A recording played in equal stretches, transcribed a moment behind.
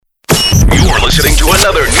listening to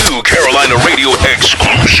another new Carolina Radio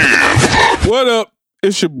exclusive. What up?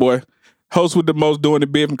 It's your boy, host with the most, doing the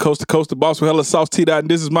bid from coast to coast, the boss with hella sauce, T-Dot, and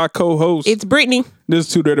this is my co-host. It's Brittany. This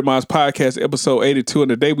is Two Dirty Minds Podcast, episode 82, and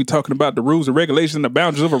today we talking about the rules and regulations and the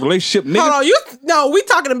boundaries of a relationship, nigga. Hold on, we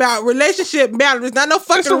talking about relationship boundaries, not no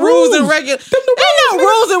fucking the rules and rules. regulations. Ain't no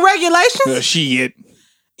rules and regulations. Shit.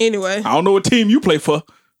 Anyway. I don't know what team you play for.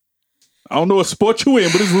 I don't know what sport you in,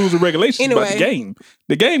 but it's rules and regulations about the game.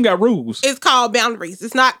 The game got rules. It's called boundaries.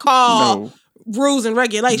 It's not called rules and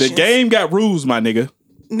regulations. The game got rules, my nigga.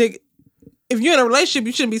 Nigga, if you're in a relationship,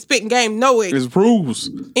 you shouldn't be spitting game no way. It's rules.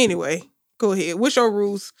 Anyway, go ahead. What's your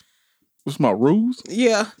rules? What's my rules?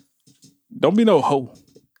 Yeah. Don't be no hoe.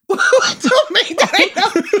 What you mean? That ain't no...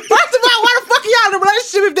 First of all, why the fuck are y'all in a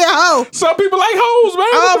relationship if they're hoe? Some people like hoes, man.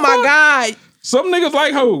 Oh my God. Some niggas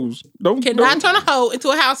like hoes. Cannot turn a hoe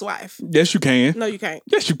into a housewife. Yes, you can. No, you can't.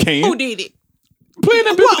 Yes, you can. Who did it? Playing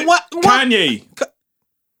that bitch. What? Kanye.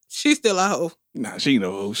 She's still a hoe. Nah, she ain't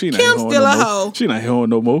no hoe. She not Kim's hoeing still no a more. hoe. She not hoeing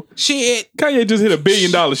no more. Shit. Kanye just hit $1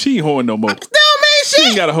 billion. She ain't hoeing no more. Still mean shit. She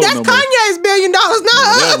ain't got a hoe That's no more. Kanye's $1 billion, not us.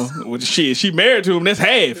 Whatever. Well, shit, she married to him. That's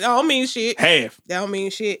half. That don't mean shit. Half. That don't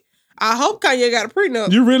mean shit. I hope Kanye got a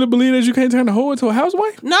prenup. You really believe that you can't turn a hoe into a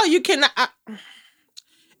housewife? No, you cannot.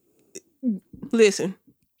 Listen.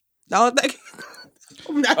 The only thing.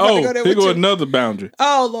 I'm not gonna go there here with go you. another boundary.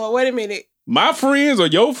 Oh, Lord. Wait a minute. My friends or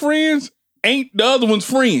your friends ain't the other one's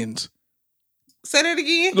friends. Say that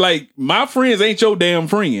again. Like, my friends ain't your damn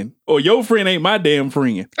friend. Or your friend ain't my damn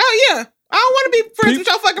friend. Oh, yeah. I don't want to be friends with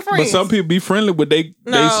your fucking friends. But some people be friendly with they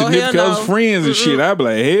No, significant hell no. other's friends and shit. I be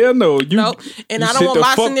like, hell no. You, no. And you I sit don't want the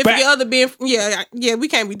my fuck significant back. other being. Yeah, we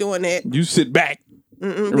can't be doing that. You sit back.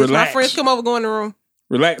 Bitch, Relax. my friends come over, go in the room.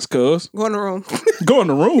 Relax, cuz. Go in the room. Go in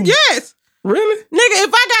the room. Yes. Really? Nigga,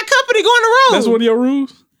 if I got company, go in the room. That's one of your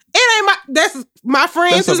rules? It ain't my. That's my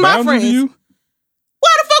friends. That's Is a my boundary friends. to you? Why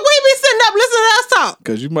the fuck we be sitting up listening to us talk?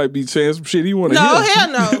 Because you might be saying some shit you want to No, hear.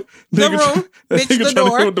 hell no. The room, bitch, nigga the trying to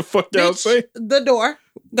door. hear what the fuck y'all Bitch, say. the door.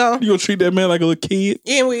 Go. You gonna treat that man like a little kid?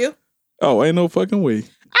 In will. Oh, ain't no fucking way.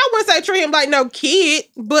 I wouldn't say treat him like no kid,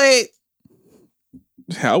 but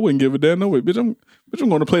I wouldn't give a damn no way. Bitch, I'm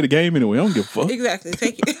going to play the game anyway. I don't give a fuck. exactly.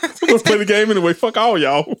 Take it. I'm going to play the game anyway. Fuck all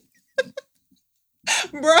y'all.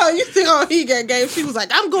 Bro, you think on he got game? She was like,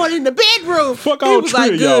 "I'm going in the bedroom." Fuck he all was three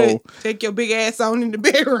like, of "Good. y'all. Take your big ass on in the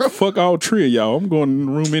bedroom." Fuck all three of y'all. I'm going in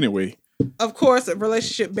the room anyway. Of course,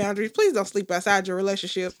 relationship boundaries. Please don't sleep outside your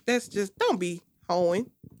relationship. That's just don't be hoeing.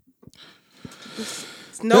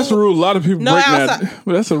 That's a rule a lot of people no break outside- nowadays.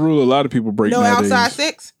 That's a rule a lot of people break No nowadays. outside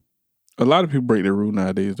sex. A lot of people break their rule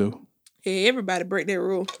nowadays, though. Yeah, everybody break their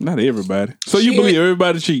rule. Not everybody. So you Shit. believe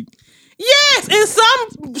everybody cheat? Yes, in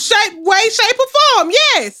some way, shape, or form.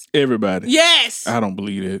 Yes. Everybody. Yes. I don't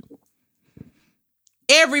believe it.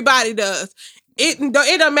 Everybody does. It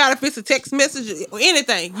doesn't matter if it's a text message or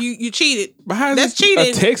anything. You cheated. But how is That's it cheating.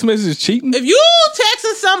 A text message is cheating? If you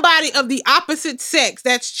texting somebody of the opposite sex,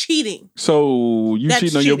 that's cheating. So you That's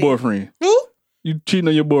cheating on your cheating. boyfriend? Who? You cheating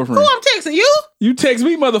on your boyfriend? Who I'm texting? You? You text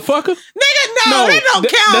me, motherfucker. Nigga, no, that don't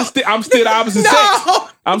count. I'm still the opposite No.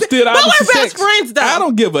 sex. I'm still the But opposite we're sex. best friends, though. I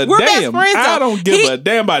don't give a We're best damn. friends, I though. don't give a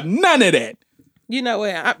damn about none of that. You know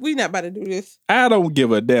what? We not about to do this. I don't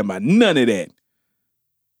give a damn about none of that.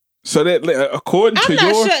 So that, according I'm to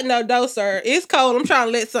not your, shutting no door, sir. It's cold. I'm trying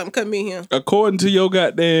to let something come in here. according to your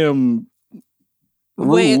goddamn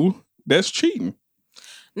rule, that's cheating.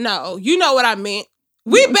 No, you know what I meant.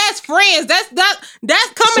 We best friends. That's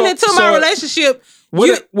coming into my So, relationship. What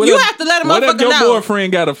You if- have to let a What if motherfucker your know.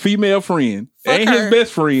 boyfriend got a female friend? Fuck Ain't her. his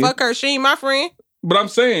best friend. Fuck her. She ain't my friend. But I'm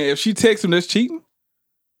saying, if she texts him, that's cheating.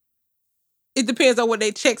 It depends on what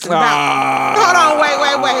they texting about.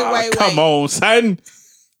 Hold on, wait. Come on, son.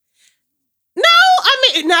 No,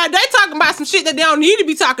 I mean, now they talking about some shit that they don't need to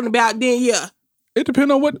be talking about. Then yeah, It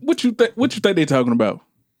depends on what you think. What you think they talking about?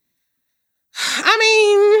 I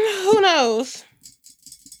mean, who knows?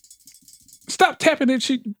 Stop tapping that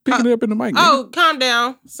shit, picking it up in the mic. Oh, calm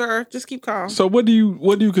down, sir. Just keep calm. So what do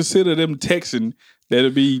you consider them texting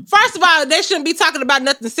that'll be? First of all, they shouldn't be talking about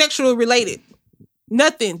nothing sexual related.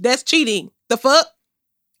 Nothing. That's cheating. The fuck?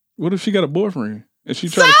 What if she got a boyfriend and she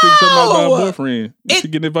trying to figure something out about her boyfriend and she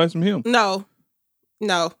getting advice from him? No.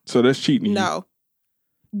 So that's cheating. No.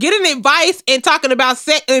 Getting advice and talking about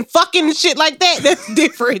sex and fucking and shit like that, that's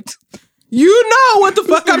different. You know what the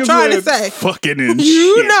fuck I'm trying to say. Fucking and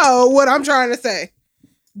You shit. know what I'm trying to say.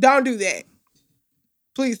 Don't do that.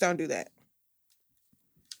 Please don't do that.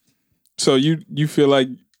 So you feel like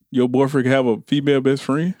your boyfriend can have a female best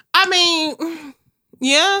friend? I mean,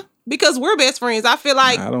 yeah, because we're best friends. I feel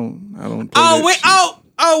like. I don't.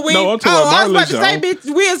 Oh, we. No, I'm talking about I was my about to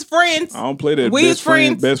say, bitch, we as friends. I don't play that We as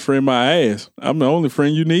friends. best friend my ass. I'm the only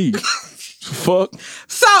friend you need. Fuck.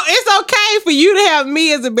 So it's okay for you to have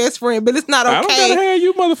me as a best friend, but it's not okay. I don't gotta have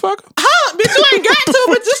you, motherfucker. Huh? Bitch, you ain't got to,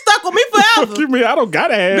 but you stuck with me forever. Fuck you mean I don't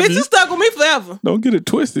gotta have Bitch, you. you stuck with me forever. Don't get it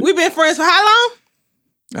twisted. We been friends for how long?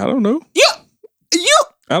 I don't know. You.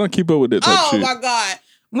 I don't keep up with that type of shit. Oh my God.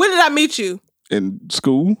 When did I meet you? In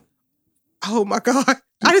school. Oh my God.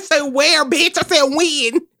 I didn't say where, bitch. I said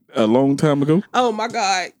when. A long time ago. Oh my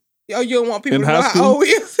God. Oh, you don't want people In to know high how school? old we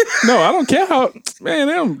is. No, I don't care how.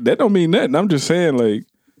 Man, that don't mean nothing. I'm just saying, like,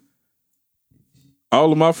 all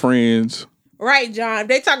of my friends. Right, John.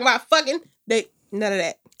 They talking about fucking. None of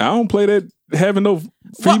that. I don't play that having no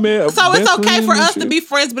female. So it's okay for us shit. to be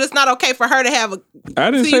friends, but it's not okay for her to have a. I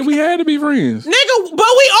didn't say we had to be friends. Nigga, but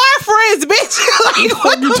we are friends, bitch. Like,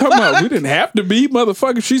 What you talking about? We didn't have to be,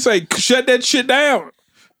 motherfucker. She say, shut that shit down.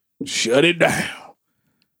 Shut it down.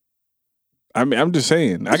 I mean, I'm just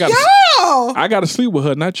saying. I got to sleep with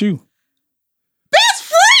her, not you. Best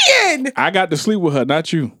friend. I got to sleep with her,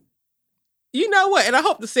 not you. You know what? And I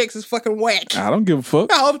hope the sex is fucking whack. I don't give a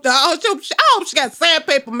fuck. I hope she got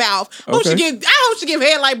sandpaper mouth. I hope she give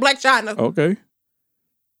head like Black China. Okay.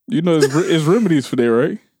 You know, it's remedies for that,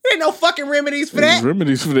 right? There ain't no fucking remedies for There's that.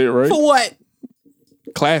 remedies for that, right? For what?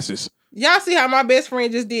 Classes. Y'all see how my best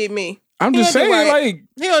friend just did me. I'm just saying, like.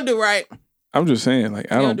 He don't do right. I'm just saying,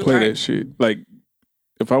 like, I don't do play right. that shit. Like,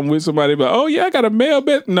 if I'm with somebody, like, oh, yeah, I got a male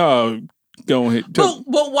bet. No, go ahead. But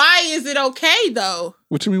why is it okay, though?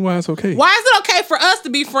 What you mean, why it's okay? Why is it okay for us to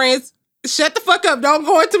be friends? Shut the fuck up. Don't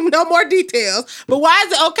go into no more details. But why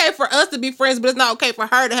is it okay for us to be friends, but it's not okay for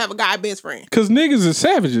her to have a guy best friend? Because niggas is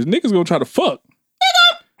savages. Niggas gonna try to fuck.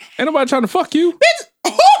 Ain't nobody trying to fuck you.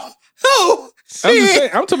 Bitch, who? I'm just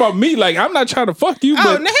saying, I'm talking about me. Like, I'm not trying to fuck you,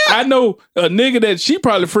 but I know a nigga that she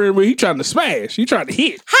probably friend with, he trying to smash. He trying to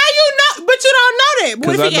hit. How you know? But you don't know that.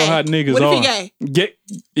 Because I know how niggas what are. If he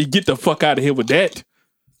gay? Get the fuck out of here with that.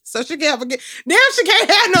 So she can't forget. Damn, she can't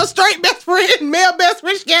have no straight best friend, male best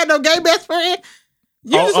friend. She can't have no gay best friend.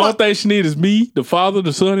 All thing she need is me, the Father,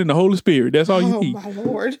 the Son, and the Holy Spirit. That's all you need. Oh, my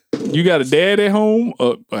Lord. You got a dad at home?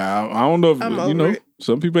 I don't know if, you know,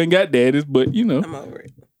 some people ain't got daddies, but, you know. I'm over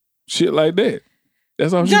it. Shit like that.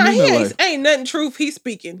 That's all she John, need. Ain't nothing truth he's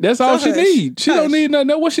speaking. That's all she need. She don't need nothing.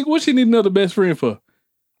 What she need another best friend for?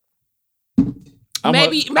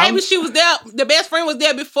 Maybe she was there. The best friend was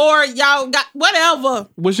there before y'all got whatever.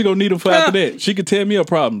 What she gonna need him for after that? She could tell me her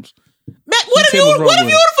problems. Man, what if you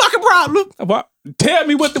the fucking problem? Tell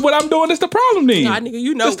me what I'm doing is the problem then. Nah, nigga,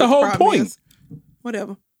 you know that's the whole point. Is.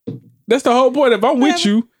 Whatever. That's the whole point. If I'm with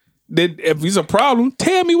you, then if it's a problem,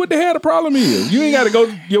 tell me what the hell the problem is. You ain't got to go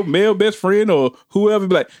to your male best friend or whoever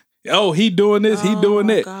be like, oh, he doing this, he doing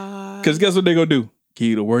that. Because guess what they gonna do? Give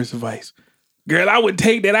you the worst advice. Girl, I would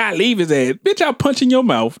take that. I'd leave his ass. Bitch, I'll punch in your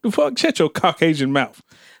mouth. The fuck? Shut your Caucasian mouth.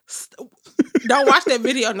 Don't watch that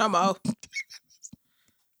video no more.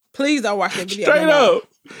 Please don't watch that video straight no more. Up.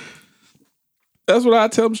 That's what I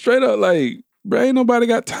tell them straight up. Like, bro, ain't nobody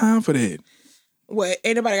got time for that. What?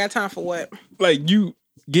 Ain't nobody got time for what? Like, you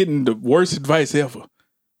getting the worst advice ever.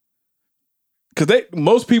 Because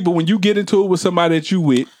most people, when you get into it with somebody that you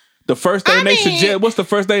with, the first thing they suggest, what's the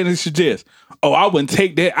first thing they suggest? Oh, I wouldn't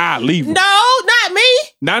take that. I'll leave them. No, not me.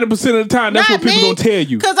 90% of the time, that's what people gonna tell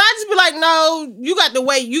you. Because I just be like, no, you got to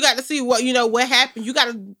wait. You got to see what happened. You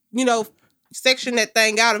got to, section that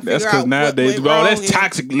thing out and figure out. That's because nowadays, that's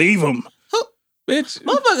toxic. Leave them. Bitch.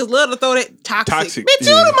 Motherfuckers love to throw that toxic. Bitch, you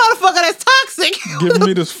the motherfucker that's toxic. Giving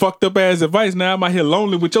me this fucked up ass advice. Now I'm out here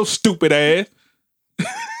lonely with your stupid ass.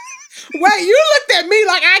 Wait, you looked at me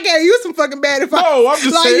like I gave you some fucking bad advice. No, I'm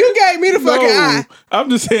just saying. Like you gave me the fucking eye. I'm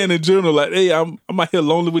just saying in general, like, hey, I'm out here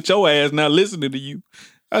lonely with your ass now listening to you.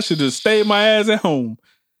 I should just stay my ass at home.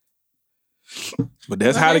 But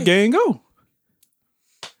that's how the game go.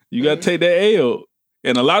 You gotta take that L.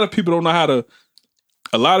 And a lot of people don't know how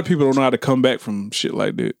to come back from shit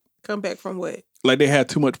like that. Come back from what? Like they had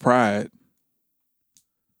too much pride.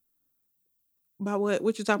 About what?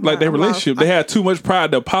 What you talking about? Like their relationship. They had too much pride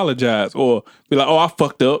to apologize or be like, oh, I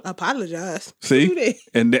fucked up. Apologize. See?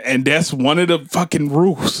 And that's one of the fucking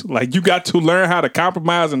rules. Like you got to learn how to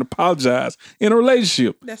compromise and apologize in a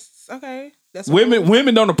relationship. That's okay. That's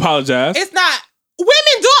women don't apologize. It's not.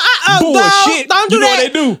 Women do. Bullshit. Don't do that. You know what they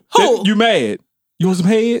do? Who? You mad? You want some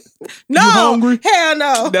head? No. You hungry? Hell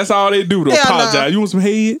no. That's all they do to apologize. No. You want some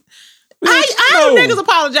head? I know niggas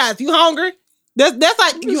apologize. You hungry? That's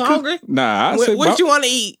like, you hungry? Nah, I say what you want to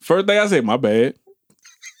eat? First thing I say, my bad.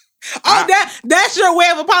 Oh, that's your way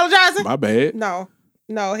of apologizing? My bad. No,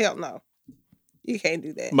 hell no. You can't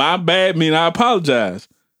do that. My bad mean I apologize.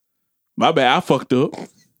 My bad, I fucked up.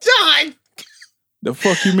 John. The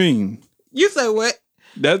fuck you mean? You say what?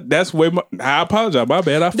 That's way more. I apologize. My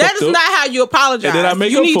bad. I fucked That is up. not how you apologize. And then I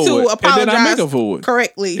make you up need for to it. apologize And then I make up for it.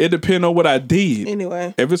 correctly. It depends on what I did.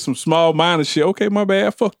 Anyway. If it's some small minor shit, okay, my bad. I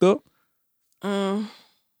fucked up.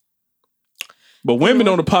 But women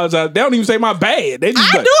don't apologize. They don't even say my bad. They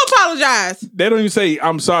just I do apologize. They don't even say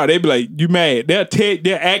I'm sorry. They be like, you mad? They'll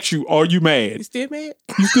ask you, are you mad? You still mad?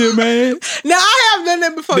 You still mad? No, I have done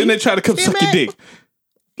that before. Then they try to come still suck your mad? dick.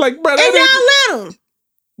 Like, bro, And y'all let them.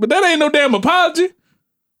 But that ain't no damn apology.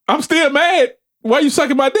 I'm still mad. Why you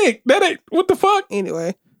sucking my dick? That ain't, what the fuck?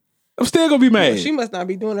 Anyway. I'm still gonna be mad. Well, she must not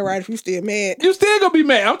be doing it right if you still mad. You still gonna be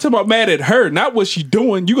mad. I'm talking about mad at her, not what she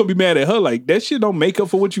doing. You gonna be mad at her. Like, that shit don't make up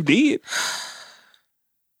for what you did.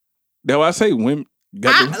 That's why I say women.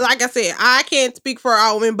 Like I said, I can't speak for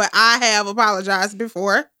all women, but I have apologized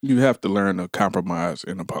before. You have to learn to compromise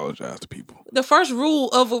and apologize to people. The first rule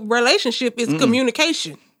of a relationship is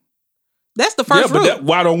communication. That's the first rule. But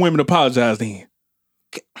why don't women apologize then?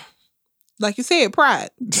 Like you said, pride.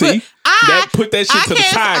 See? Put that shit to the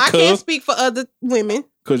side, I can't speak for other women.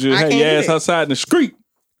 Because you'll have your ass outside in the street.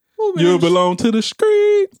 Ooh, You'll belong to the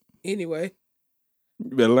street. Anyway.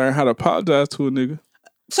 You better learn how to apologize to a nigga.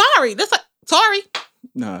 Sorry. That's like, sorry.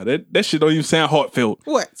 Nah, that shit don't even sound heartfelt.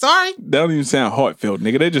 What? Sorry? That don't even sound heartfelt,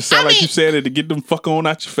 nigga. They just sound like you said it to get them fuck on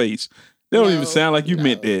out your face. They don't even sound like you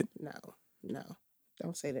meant that. No.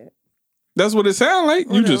 Don't say that. That's what it sounds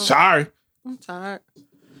like. You just sorry. I'm tired.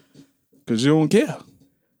 Because you don't care.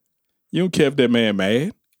 You don't care if that man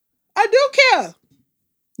mad. I do care.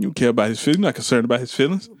 You don't care about his feelings. You're not concerned about his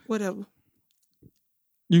feelings. Whatever.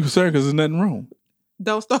 You concerned because there's nothing wrong.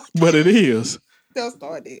 Don't start. But it is. Don't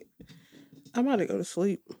start it. I'm about to go to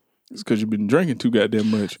sleep. It's because you've been drinking too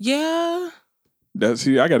goddamn much. Yeah.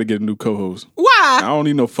 See, I got to get a new co-host. Why? I don't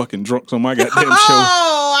need no fucking drunks on my goddamn show.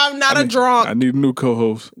 Oh, I'm not a drunk. I need a new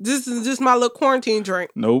co-host. This is just my little quarantine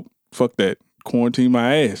drink. Nope. Fuck that. Quarantine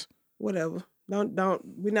my ass. Whatever. Don't.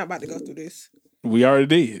 We're not about to go through this. We already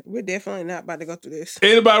did. We're definitely not about to go through this.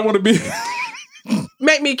 Anybody want to be...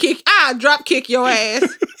 Make me kick. I drop kick your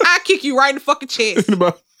ass. I kick you right in the fucking chest.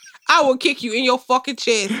 Anybody... I will kick you in your fucking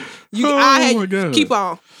chest. My God. Keep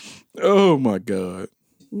on. Oh my God.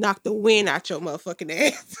 Knock the wind out your motherfucking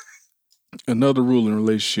ass. Another rule in a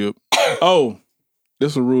relationship. Oh,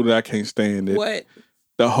 this is a rule that I can't stand. It. What?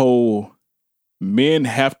 The whole men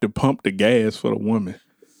have to pump the gas for the woman.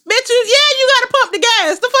 Bitch, you gotta pump the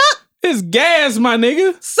gas. The fuck? It's gas, my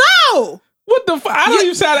nigga. So? What the fuck?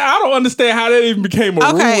 I don't understand how that even became a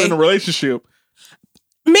rule in a relationship.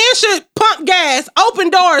 Men should pump gas,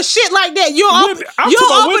 open doors, shit like that. You don't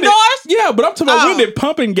open doors? Yeah, but I'm talking about when did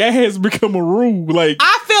pumping gas become a rule? Like,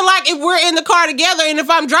 I feel like if we're in the car together and if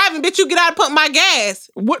I'm driving, bitch, you get out and pump my gas.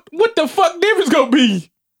 What the fuck difference gonna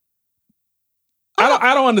be?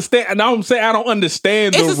 I don't understand. And I'm saying I don't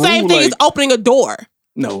understand. It's the same thing as opening a door.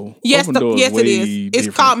 No. Yes, it is.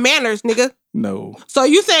 It's called manners, nigga. No. So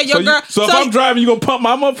you said your girl. So if I'm driving, you gonna pump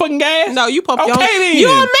my motherfucking gas? No, you pump your own. Then. You're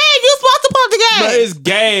a man. You supposed to pump the gas. But it's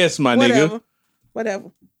gas, my nigga.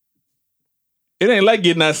 Whatever. It ain't like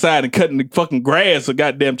getting outside and cutting the fucking grass or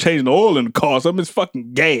goddamn changing the oil in the car. Something is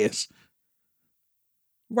fucking gas.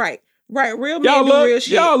 Right. Real men do real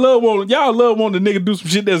shit. Y'all love wanting the nigga do some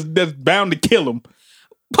shit that's bound to kill him.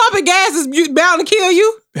 Pumping gas is bound to kill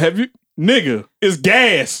you? Have you? Nigga, it's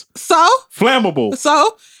gas. So? Flammable.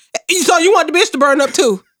 So you want the bitch to burn up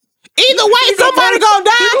too? Either way, somebody gonna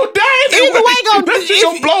die. You gonna die Either way, that shit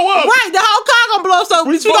gonna blow up. Right, the whole car gonna blow up. So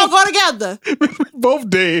we gonna go together. We both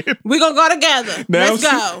dead. We gonna go together. Let's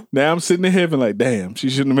go. Now I'm sitting in heaven like, damn, she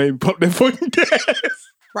shouldn't have made me pump that fucking gas.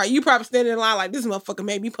 Right, you probably standing in line like, this motherfucker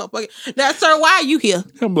made me pump. Now, sir, why are you here?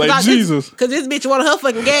 I'm like, Jesus. Because this bitch wanted her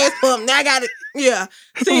fucking gas pump. Now I got it. Yeah.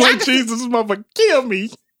 See, I'm like, Jesus, this motherfucker kill me.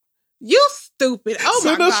 You stupid. Oh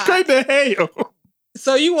my God. Send her straight to hell.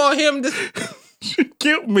 So you want him to... She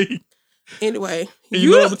killed me. Anyway. You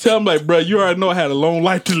know what I'm telling me? Like, bro, you already know I had a long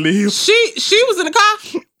life to live. She was in the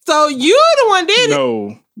car. So you the one did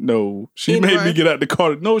it. No. She made me get out the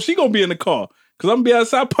car. No, she gonna be in the car. Cause I'm gonna be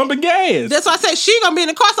outside pumping gas. That's why I said she gonna be in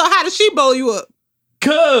the car. So how did she blow you up?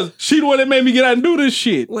 Cause she the one that made me get out and do this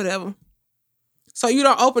shit. Whatever. So you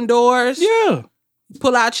don't open doors? Yeah.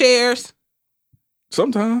 Pull out chairs?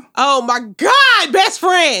 Sometimes. Oh my God, best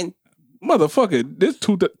friend. Motherfucker, this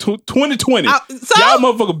 2020. So? Y'all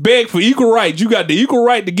motherfucker beg for equal rights. You got the equal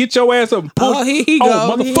right to get your ass up and pull. Oh, here he go.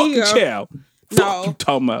 Motherfucking child. No. Fuck you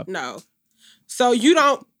talking about? No. So you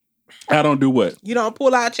don't. I don't do what? You don't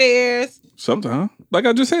pull out chairs? Sometimes. Like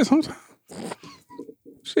I just said, sometimes.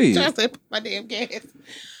 Shit. Just put my damn gas.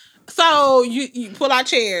 So you pull out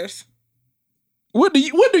chairs. What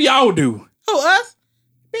do y'all do? Who, us?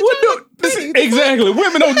 Exactly.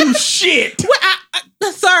 Women don't do shit.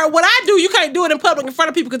 Sir, what I do, you can't do it in public in front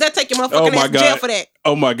of people because that take your motherfucking ass to jail for that.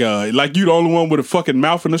 Oh my God. Like you the only one with a fucking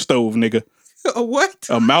mouth in the stove, nigga. A what?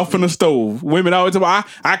 A mouth in the stove. Women always talk about,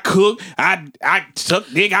 I cook, I suck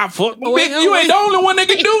dick, I fuck. Wait, you ain't the only one that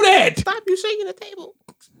can do that. Stop you shaking the table.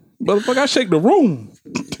 Motherfucker, I shake the room.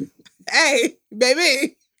 Hey,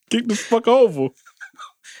 baby. Kick the fuck over.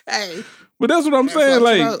 Hey. But that's what I'm saying.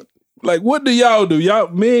 Like, what do y'all do? Y'all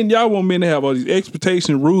want men to have all these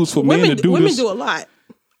expectation rules for men to do women this. Women do a lot.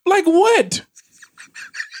 Like what?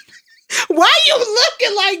 Why you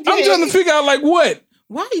looking like that? I'm trying to figure out like what?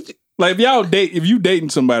 Why? Like if you dating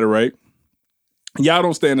somebody, right? Y'all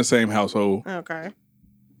don't stay in the same household. Okay.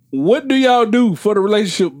 What do y'all do for the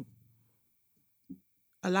relationship?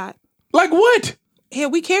 A lot. Like what? Hell,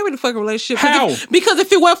 we carry the fucking relationship. How? Because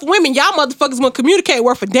if it weren't for women, y'all motherfuckers wouldn't communicate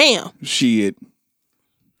worth a damn. Shit.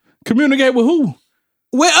 Communicate with who?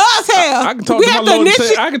 With us, hell. I can talk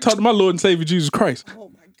to my Lord and Savior Jesus Christ. Oh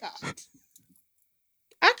my God.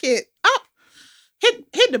 I can't.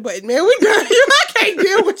 Hit the button, man. We done. I can't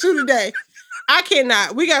deal with you today. I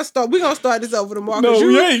cannot. We gonna start this over tomorrow. No,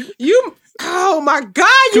 we ain't. Oh my God,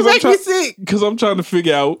 you make me sick. Because I'm trying to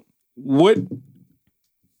figure out what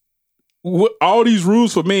all these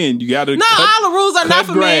rules for men. You gotta all the rules are not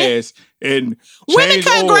for grass men. And women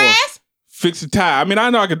cut grass. Fix a tie. I mean, I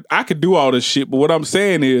know I could do all this shit, but what I'm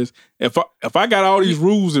saying is, if I got all these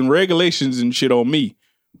rules and regulations and shit on me,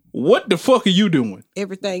 what the fuck are you doing?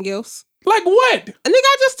 Everything else. Like what? Nigga,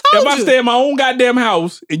 I just told you. If I stay in my own goddamn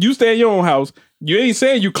house and you stay in your own house, you ain't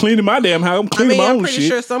saying you cleaning my damn house. I'm cleaning my own shit. I'm pretty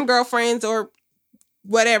sure some girlfriends or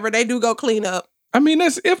whatever, they do go clean up. I mean,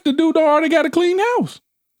 that's if the dude already got a clean house.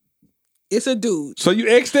 It's a dude. So you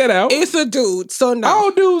X that out. It's a dude. So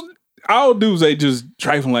no. All dudes ain't just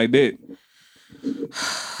trifling like that.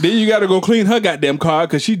 Then you gotta go clean her goddamn car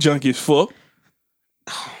because she junky as fuck.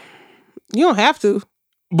 You don't have to.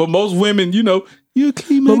 But most women, you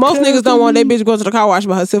clean my But most car niggas don't want that bitch to go to the car wash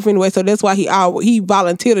by herself anyway, so that's why he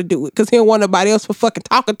volunteered to do it. Because he don't want nobody else for fucking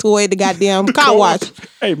talking to her at the goddamn car wash.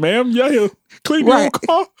 Hey, ma'am, y'all here clean your own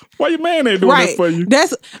car? Why your man ain't doing that for you?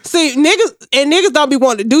 Niggas don't be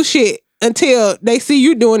wanting to do shit until they see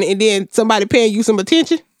you doing it and then somebody paying you some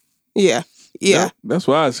attention. Yeah. That's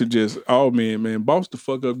why I suggest all men, man, boss the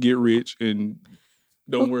fuck up, get rich, and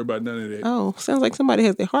don't worry about none of that. Oh, sounds like somebody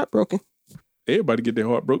has their heart broken. Everybody get their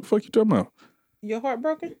heart broken. Fuck you talking about? Your heart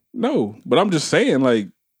broken? No, but I'm just saying, like,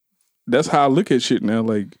 that's how I look at shit now.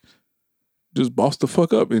 Like, just boss the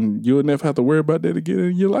fuck up, and you'll never have to worry about that again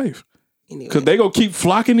in your life. Because they gonna keep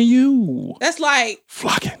flocking to you. That's like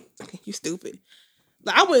flocking. You stupid.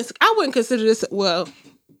 Like, I wouldn't consider this. Well,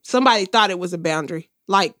 somebody thought it was a boundary.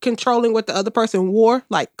 Like controlling what the other person wore,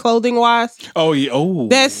 like clothing wise. Oh yeah. Oh.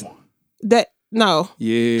 No.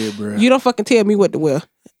 Yeah, bro. You don't fucking tell me what to wear.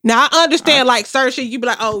 Now I understand like certain shit. You be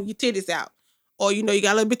like, oh, your titties out, or you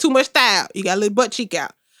got a little bit too much thigh out. You got a little butt cheek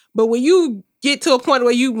out. But when you get to a point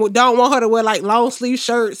where you don't want her to wear like long sleeve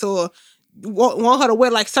shirts or want her to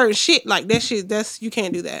wear like certain shit, like that shit, you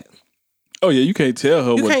can't do that. Oh yeah, you can't tell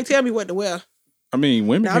her. You can't tell me what to wear. I mean,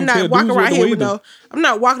 women. Now, I'm not walking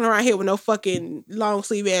around here with no fucking long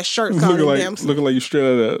sleeve ass shirts on. Looking like you straight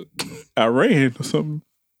out of Iran or something.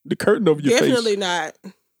 The curtain over your face. Definitely not.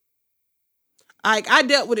 I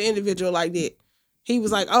dealt with an individual like that. He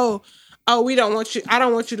was like, "Oh, we don't want you. I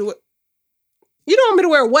don't want you to. You don't want me to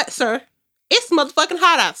wear what, sir? It's motherfucking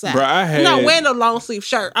hot outside. Bro, I'm not wearing no long sleeve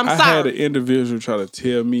shirt. I'm sorry." I had an individual try to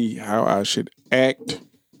tell me how I should act.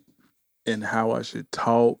 And how I should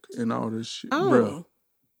talk and all this shit. Oh. Bro,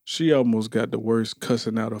 she almost got the worst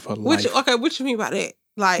cussing out of her life. What you mean by that?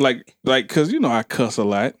 Like, cause I cuss a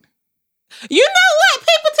lot. You know what?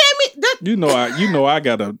 People tell me that. I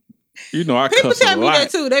people cuss tell a me lot.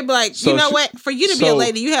 that too. They be like, So you know what? For you to be a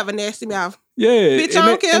lady, you have a nasty mouth. Yeah, bitch, I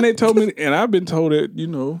don't care. And they told me, and I've been told that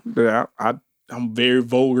that I'm very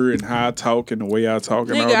vulgar in how I talk and the way I talk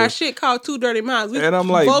and all that. Nigga, our shit called Two Dirty Minds. And I'm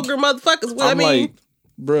like, vulgar motherfuckers. What I mean. Like,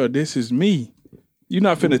 bro, this is me. You're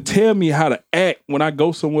not finna tell me how to act when I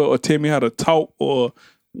go somewhere or tell me how to talk or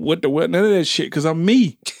what none of that shit, because I'm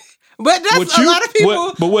me. But that's a lot of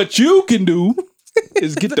people. But what you can do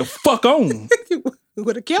is get the fuck on.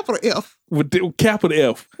 With a capital F. With the capital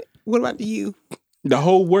F. What about the U? The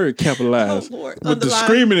whole word capitalized. Oh, Lord. With Underline. the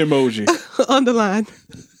screaming emoji. Underline.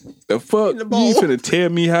 The fuck? You finna tell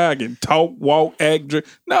me how I can talk, walk, act, drink?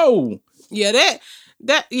 No. Yeah,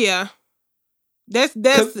 yeah. That's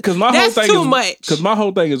my whole thing too is, much. Because my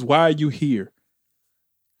whole thing is, why are you here?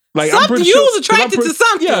 Like, something, you was attracted to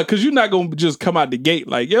something. Yeah, because you're not gonna just come out the gate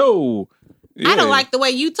like, yo, I don't like the way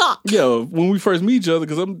you talk. Yeah, when we first meet each other,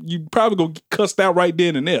 because you probably gonna get cussed out right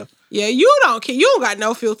then and there. Yeah, you don't care. You don't got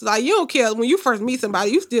no filter. Like, you don't care when you first meet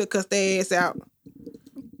somebody. You still cuss their ass out.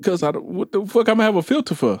 Because what the fuck I'm gonna have a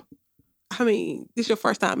filter for? I mean, this your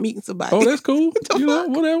first time meeting somebody. Oh, that's cool. You know,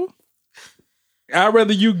 whatever. I'd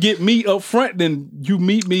rather you get me up front than you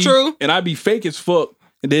meet me. True. And I be fake as fuck.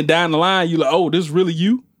 And then down the line, you like, oh, this really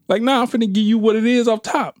you? Like, nah, I'm finna give you what it is off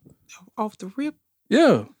top. Off the rip?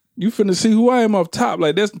 Yeah. You finna see who I am off top.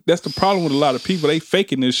 Like, that's the problem with a lot of people. They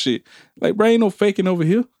faking this shit. Like, bro, ain't no faking over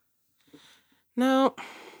here. No.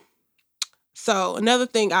 So another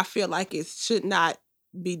thing I feel like it should not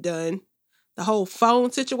be done. The whole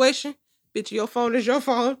phone situation. Bitch, your phone is your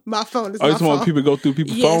phone. My phone is my phone. I just want people to go through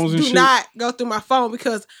people's phones and shit? Do not go through my phone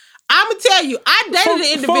because I'm going to tell you, I dated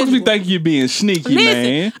an individual. Folks be thinking you're being sneaky,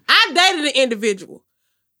 man. I dated an individual.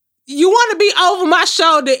 You want to be over my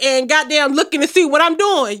shoulder and goddamn looking to see what I'm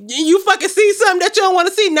doing. You fucking see something that you don't want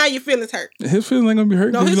to see, now your feelings hurt. His feelings ain't going to be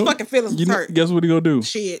hurt. No, his fucking feelings was hurt. Guess what he going to do?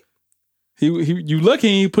 Shit. You lucky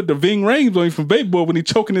he ain't put the Ving Rhames on you from Baby Boy when he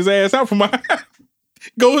choking his ass out from my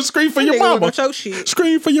Go and scream for your mama. Gonna choke shit.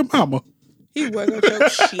 Scream for your mama. He wasn't gonna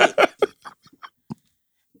choke shit.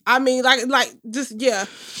 I mean, like, just, yeah.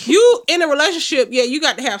 You in a relationship, yeah, you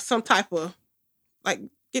got to have some type of, like,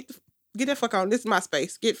 get that fuck on. This is my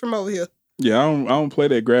space. Get from over here. Yeah, I don't play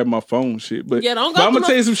that grab my phone shit. But, yeah, don't go I'm going to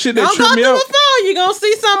tell you some shit that trip me out. Don't go through the phone. You're going to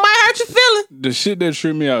see something might hurt your feelings. The shit that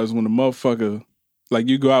trip me out is when the motherfucker, like,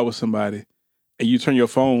 you go out with somebody and you turn your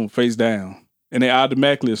phone face down and they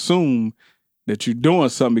automatically assume that you're doing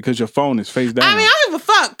something because your phone is face down. I mean, I don't give a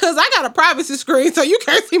fuck because I got a privacy screen, so you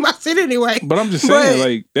can't see my shit anyway. But I'm just saying,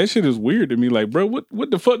 like, that shit is weird to me. Like, bro,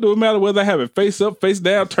 what the fuck do it matter whether I have it face up, face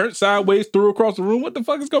down, turned sideways, through across the room? What the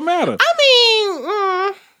fuck is gonna matter? I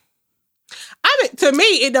mean, to me,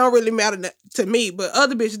 it don't really matter to me. But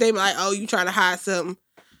other bitches, they be like, oh, you trying to hide something.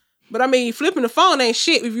 But I mean, flipping the phone ain't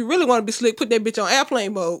shit. If you really want to be slick, put that bitch on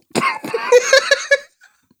airplane mode.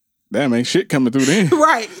 Damn, ain't shit coming through then.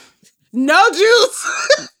 Right. No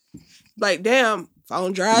juice. Like, damn,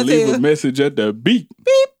 phone dry as Leave hell. a message at the beep.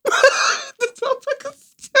 Beep.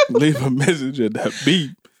 Leave a message at that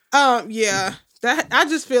beep. Yeah. That I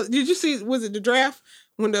just feel. Did you see? Was it the draft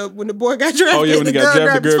when the boy got drafted? Oh yeah, when he got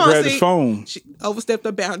drafted, the girl grabbed his phone. She overstepped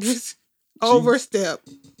her boundaries. Overstep.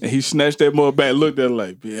 And he snatched that mother back, looked at her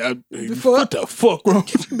like, yeah, what the fuck wrong?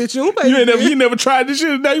 Bitch, you never tried this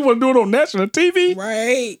shit. Now you want to do it on national TV?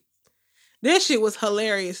 Right. That shit was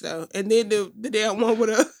hilarious though. And then the damn one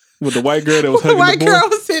with the white girl that was hugging the boy. The white girl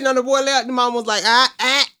was sitting on the boy lap. The mom was like,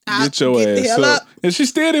 get your ass the hell up. And she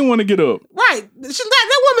still didn't want to get up. Right.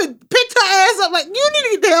 That woman picked her ass up like, you need to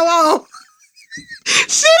get the hell on.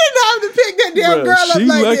 She did not have to pick that damn girl up like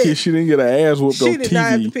that. She lucky she didn't get her ass whooped on TV. She did not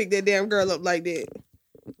have to pick that damn girl up like that.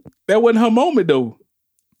 That wasn't her moment though.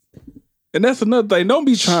 And that's another thing. Don't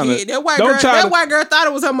be trying to. That white girl thought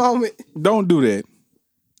it was her moment. Don't do that.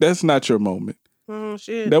 That's not your moment. Oh,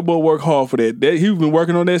 shit. That boy worked hard for that. He's been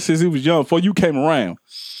working on that since he was young, before you came around.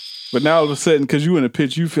 But now all of a sudden, because you in the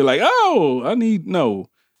pitch, you feel like, oh, I need, no.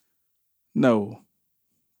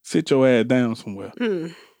 Sit your ass down somewhere.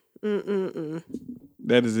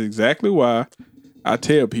 That is exactly why I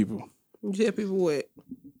tell people. You tell people what?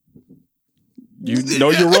 You know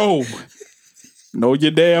your role. Know your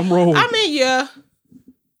damn role. I mean, yeah.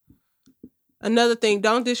 Another thing,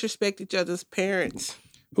 don't disrespect each other's parents.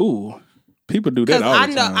 Ooh, people do that all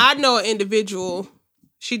the time. I know an individual,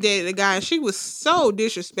 she dated a guy, and she was so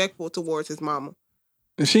disrespectful towards his mama.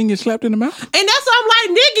 And she didn't get slapped in the mouth? And that's why I'm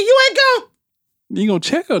like, nigga, you ain't You gonna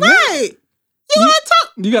check her? Right. You wanna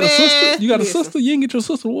talk? You got a sister? You got a sister? You didn't get your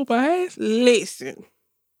sister to whoop her ass? Listen.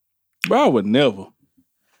 Bro, I would never.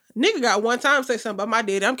 Nigga got one time say something about my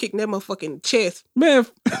daddy. I'm kicking that motherfucking chest. Man.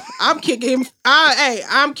 I'm kicking him.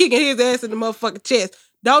 I'm kicking his ass in the motherfucking chest.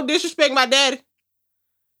 Don't disrespect my daddy.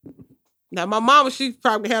 Now, my mama, she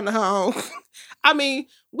probably handled her own. I mean,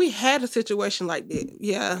 we had a situation like that.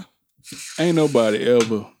 Yeah. Ain't nobody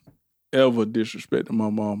ever disrespected my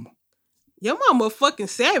mama. Your mama a fucking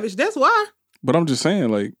savage. That's why. But I'm just saying,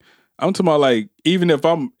 like, I'm talking about, like, even if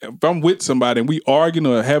I'm with somebody and we arguing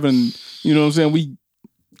or having, you know what I'm saying, we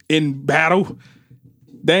in battle,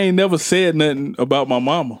 they ain't never said nothing about my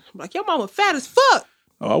mama. Like, your mama fat as fuck.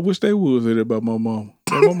 Oh, I wish they would say that about my mama.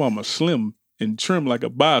 My mama slim and trim like a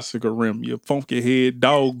bicycle rim. You funky head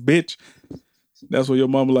dog bitch. That's what your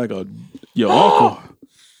mama like your uncle.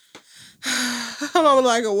 Her mama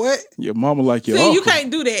like a what? Your mama like your uncle. You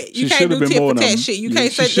can't do that. You can't do tit for tat shit. You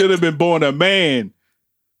can't say she should have been born a man.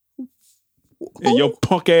 And your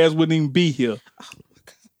punk ass wouldn't even be here. Oh my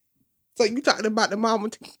God. So you talking about the mama?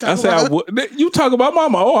 I said I would. You talk about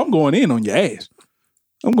mama. Oh, I'm going in on your ass.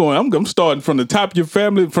 I'm starting from the top of your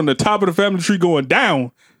family, from the top of the family tree, going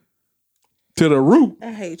down to the root.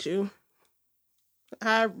 I hate you.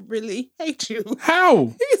 I really hate you.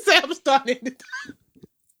 How? You say I'm starting at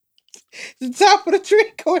the top of the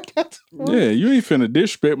tree, going down to the root. Yeah, you ain't finna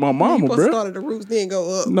disrespect my mama, bro. Start at the roots, then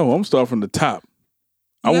go up. No, I'm starting from the top.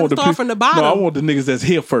 I want to start from the bottom. No, I want the niggas that's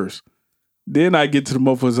here first. Then I get to the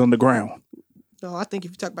motherfuckers on the ground. No, I think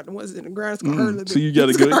if you talk about the ones in the ground, it's gonna hurt a little bit. So you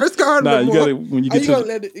gotta go. Nah, you gotta when you get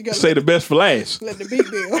to say the best for last. Let the beat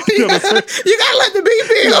build. You gotta let the beat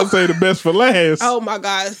build. You gotta say the best for last. Oh my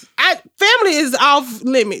gosh, family is off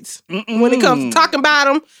limits when it comes to talking about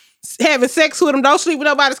them, having sex with them. Don't sleep with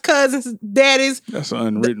nobody's cousins, daddies. That's an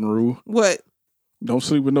unwritten rule. What? Don't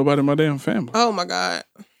sleep with nobody in my damn family. Oh my god.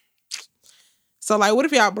 So like, what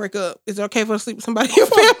if y'all break up? Is it okay for to sleep with somebody in your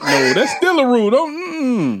family? No, that's still a rule.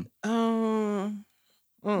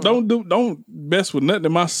 Don't mess with nothing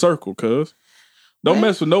in my circle, cuz. Don't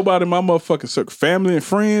mess with nobody in my motherfucking circle. Family and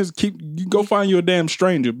friends, you go find you a damn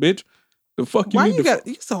stranger, bitch. The fuck you Why need you to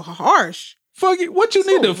you're so harsh. Fuck it. What you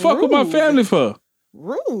need to fuck with my family for?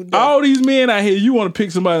 Rude. All these men out here, you want to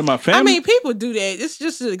pick somebody in my family? I mean, people do that. It's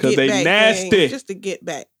just to get they back. nasty. Thing. Just to get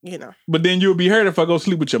back, you know. But then you'll be hurt if I go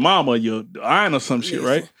sleep with your mama or your aunt or some shit,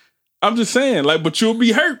 right? I'm just saying, like, but you'll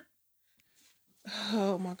be hurt.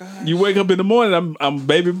 Oh my god! You wake up in the morning, I'm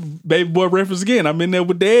baby boy reference again. I'm in there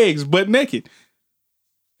with the eggs, butt naked.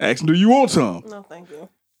 Asking, do you want some? No, thank you.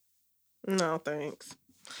 No, thanks.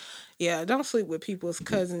 Yeah, don't sleep with people's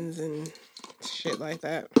cousins and shit like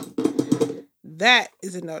that. That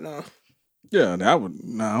is a no. Yeah, I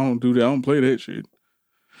don't do that. I don't play that shit.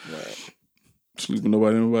 What? Sleep with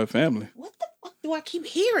nobody in my family. What the fuck do I keep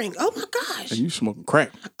hearing? Oh my gosh! Hey, you smoking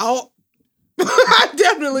crack? Oh.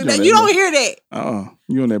 Definitely. You don't hear that.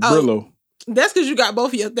 You on that Brillo. That's because you got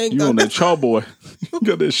both of your things. You on that Chaw Boy. You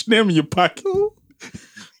got that stem in your pocket.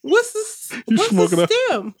 What's the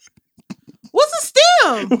stem? What's the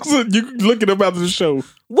stem? You look it up after the show.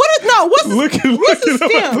 What's the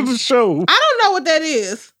stem? After the show. I don't know what that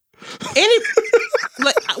is. What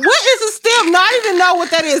is a stem? No, I even know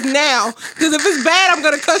what that is now. Because if it's bad, I'm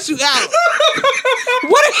gonna cuss you out.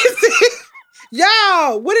 What is it?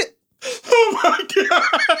 Y'all, what it? Oh my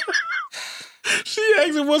god! She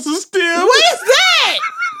asking what's a stem? What is that?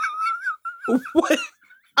 What?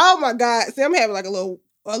 Oh my god! See, I'm having like a little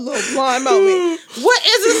blind moment. What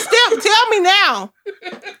is a stem? Tell me now.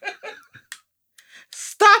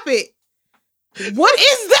 Stop it. What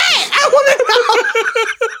is that? I want to know.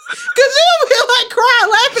 Because you over here like crying,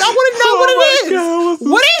 laughing. I want to know what it is. God,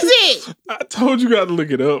 what is it? I told you got to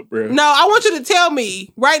look it up, bro. No, I want you to tell me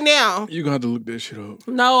right now. You're going to have to look that shit up.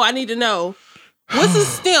 No, I need to know. What's a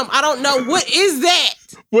stem? I don't know. What is that?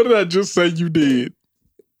 What did I just say you did?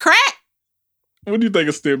 Crack? What do you think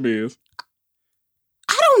a stem is?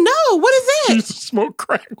 I don't know. What is that? You used to smoke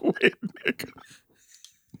crack with, nigga.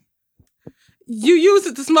 You use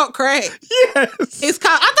it to smoke crack? Yes. It's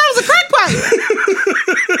called, I thought it was a crack pipe.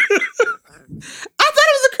 I thought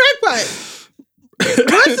it was a crack pipe.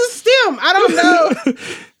 What's a stem? I don't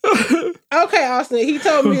know. Okay, Austin, he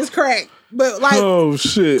told me it's crack. But like, oh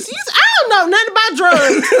shit. I don't know nothing about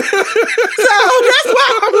drugs. So that's why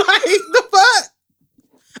I'm like, the fuck?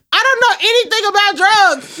 I don't know anything about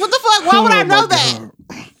drugs. What the fuck? Why would I know that? God.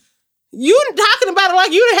 You talking about it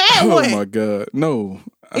like you had one. Oh my god. No.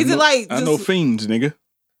 Is it like I know fiends, nigga.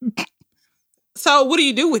 So what do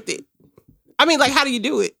you do with it? I mean, like, how do you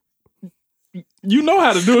do it? You know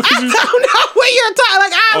how to do it. I don't know what you're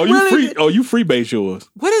talking. Like, you freebase yours.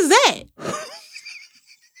 What is that?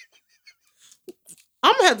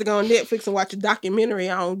 I'm gonna have to go on Netflix and watch a documentary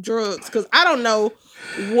on drugs because I don't know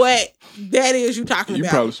what that is you talking about. You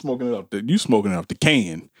probably smoking it off the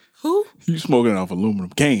can. Who? You smoking it off aluminum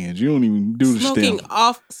cans. You don't even do the stem.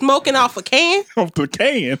 Smoking off a can? Off the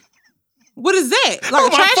can. What is that?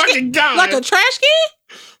 Like a trash can? God. Like a trash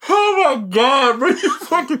can? Oh my god, bro! You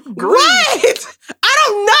fucking great. What? I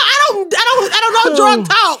don't know drug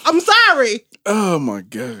talk. I'm sorry. Oh my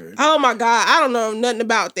god. Oh my god. I don't know nothing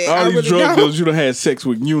about that. All these drug dealers you done had sex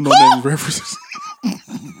with, you know names references.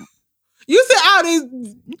 You said all these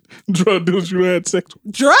drug dealers you done had sex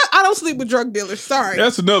with. I don't sleep with drug dealers. Sorry.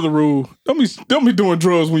 That's another rule. Don't be doing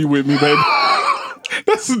drugs when you with me, baby.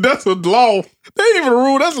 That's a law. That ain't even a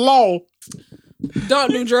rule. That's law.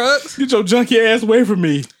 Don't do drugs. Get your junkie ass away from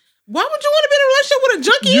me. Why would you want to be in a relationship with a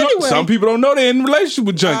junkie anyway? Some people don't know they're in a relationship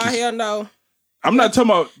with junkies. Oh, hell no. I'm not talking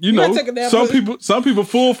about, some people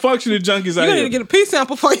full functioning junkies out here. You need to get a pee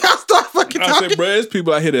sample before y'all start fucking talking. I said, bro, there's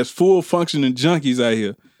people out here that's full functioning junkies out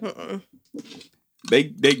here. They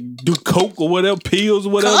do coke or whatever, pills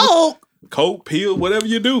or whatever. Coke, pill, whatever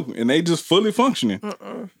you do, and they just fully functioning.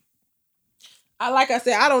 Like I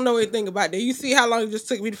said, I don't know anything about that. You see how long it just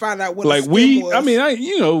took me to find out what like a stem weed. was. I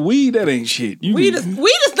mean, weed that ain't shit. Weed is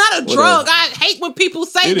not a drug. I hate when people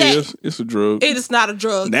say that. It is. It's a drug. It is not a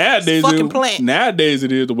drug. Nowadays, it's a fucking plant. Nowadays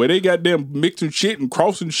it is the way they got them mixing shit and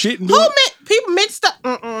crossing shit and doing. People mix stuff.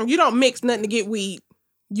 You don't mix nothing to get weed.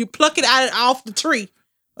 You pluck it off the tree.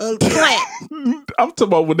 A plant. I'm talking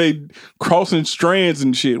about when they crossing strands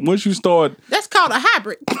and shit. Once you start, that's called a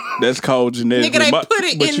hybrid. That's called genetically. Nigga, they put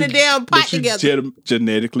it in the damn pot together.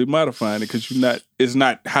 Genetically modifying it because it's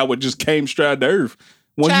not how it just came straight to earth.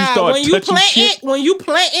 When you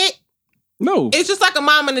plant it, no, it's just like a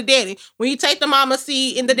mom and a daddy. When you take the mama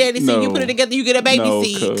seed and the daddy seed, you put it together, you get a baby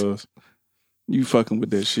seed. Cuz you fucking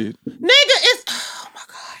with that shit, nigga. It's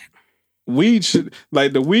weed should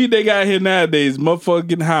like the weed they got here nowadays. Motherfucker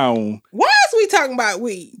getting high on. Why is we talking about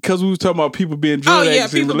weed? Because we was talking about people being drug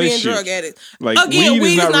addicts. People being drug addicts. Like again,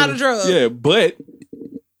 weed is not a drug. Yeah, but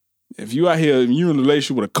if you out here and you in a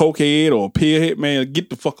relationship with a cokehead or a pillhead, man, get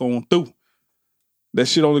the fuck on through. That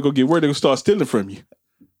shit only gonna get worse. They gonna start stealing from you.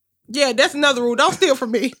 Yeah, that's another rule. Don't steal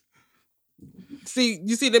from me.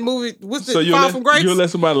 You see that movie? What's it? Fall from Grace? You'll let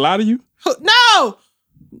somebody lie to you? No.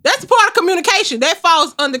 That's part of communication. That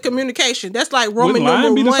falls under communication. That's like Roman numeral 1. Wouldn't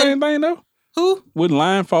lying be the same thing though? Who? Wouldn't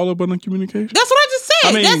lying fall up under communication? That's what I just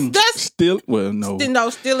said. I mean, that's still. Well, no.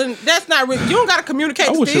 Stealing. That's not really. You don't got to communicate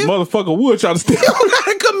to steal. I wish a motherfucker would try to steal. You don't got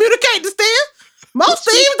to communicate to steal. Most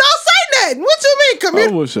thieves don't say nothing. What you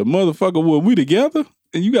mean? I wish a motherfucker would. We together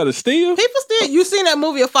and you got to steal? People steal. You seen that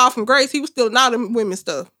movie, A Fall from Grace? He was stealing all them women's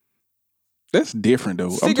stuff. That's different though.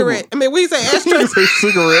 Cigarette. I mean, we say ashtray.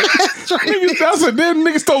 Cigarette. That's a damn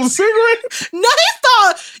nigga stole a cigarette. No, he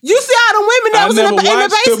stole. You see all the women that was in the basement. I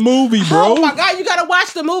never watched the movie, bro. Oh my god, you gotta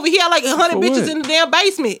watch the movie. He had like 100 bitches in the damn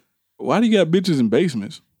basement. Why do you got bitches in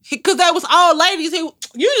basements? Because they was all ladies. You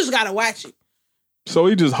just gotta watch it. So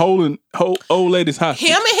he just holding old ladies hostage.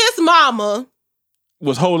 Him and his mama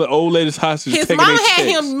was holding old ladies hostage. His mama had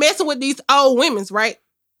him messing with these old women's, right?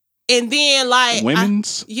 And then like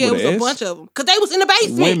women's, it was a bunch of them because they was in the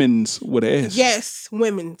basement. Women's with an S. Yes,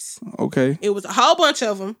 women's. Okay. It was a whole bunch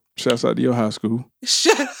of them. Shouts out to your high school.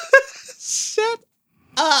 Shut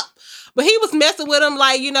up. But he was messing with them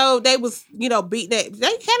like they was beating that. They had him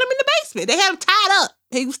in the basement. They had him tied up.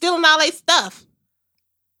 He was stealing all their stuff.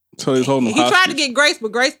 So he's holding. He tried to get Grace,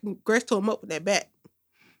 but Grace tore him up with that bat.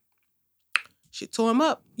 She tore him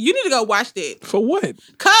up. You need to go watch that. For what?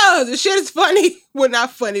 Cause the shit is funny. Well,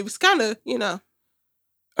 not funny. It was kind of, I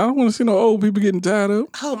don't want to see no old people getting tied up.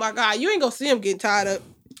 Oh my God. You ain't gonna see them getting tied up.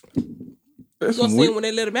 That's you gonna see them when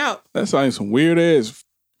they let him out. That's like some weird ass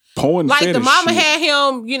porn. Like the mama had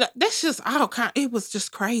him, that's just all kind. It was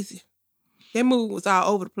just crazy. That movie was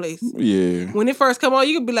all over the place. Yeah. When it first come on,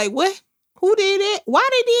 you could be like, what? Who did that? Why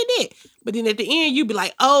they did that? But then at the end, you be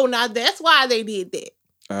like, oh, now that's why they did that.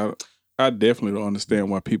 I definitely don't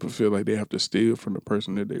understand why people feel like they have to steal from the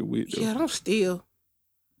person that they with. Though. Yeah, don't steal.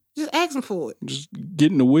 Just ask them for it. Just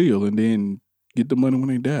get in the wheel and then get the money when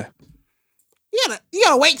they die. You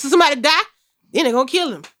gotta wait till somebody die, then they're gonna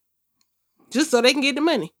kill them. Just so they can get the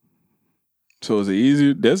money. So is it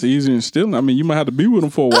easier? That's easier than stealing. I mean, you might have to be with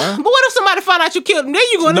them for a while. But what if somebody find out you killed them? Then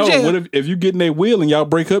you going to jail. No, what if you get in their wheel and y'all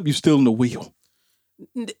break up, you stealing the wheel.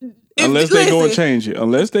 Unless they go and change it.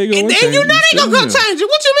 Unless they go and change it. And you know they gonna go change it.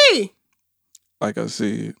 What you mean? Like I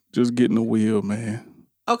said, just get in the wheel, man.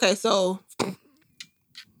 Okay, so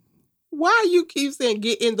why you keep saying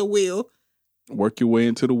get in the wheel? Work your way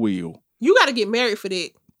into the wheel. You got to get married for that.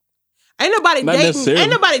 Ain't nobody dating. Ain't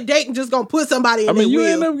nobody dating just gonna put somebody in the wheel. You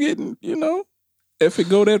end up getting, if it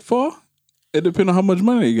go that far, it depends on how much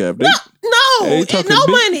money you got. No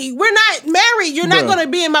money. We're not married. You're not gonna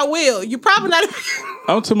be in my will. You're probably not.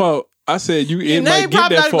 I'm talking about. I said it might get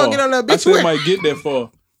that far. I said it might get that far.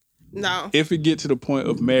 No. If it get to the point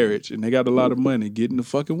of marriage and they got a lot of money, get in the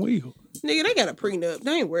fucking wheel. Nigga, they got a prenup.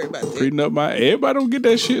 They ain't worried about that. Prenup, everybody don't get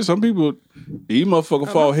that shit. Some people, these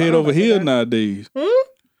motherfuckers fall head over heels nowadays.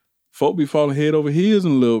 Folk be falling head over heels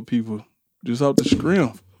and little people just off the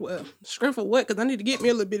scrim. Well, scrim for what? Because I need to get me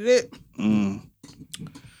a little bit of that.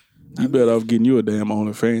 You better off getting you a damn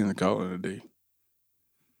OnlyFans and calling it a day.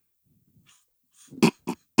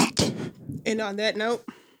 And on that note.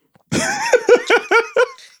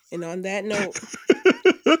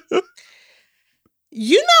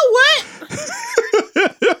 You know what?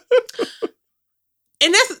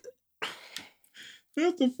 And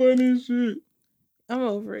that's the funniest shit. I'm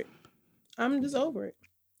over it. I'm just over it.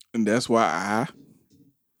 And that's why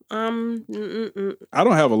I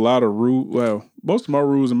don't have a lot of rules. Well, most of my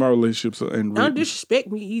rules in my relationships are in. Don't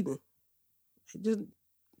disrespect me either. Just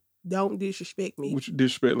don't disrespect me. Which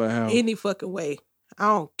disrespect like how? Any fucking way. I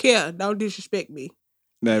don't care. Don't disrespect me.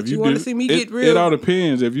 Now, if you want to see me get real, it all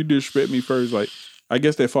depends. If you disrespect me first, like I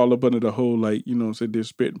guess they fall up under the whole like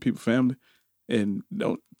disrespecting people's family, and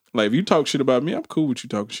don't like if you talk shit about me, I'm cool with you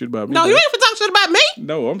talking shit about me. No, you ain't for talk shit about me.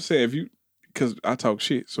 No, I'm saying because I talk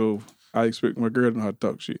shit, so I expect my girl to know how to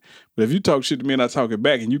talk shit. But if you talk shit to me and I talk it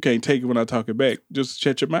back, and you can't take it when I talk it back, just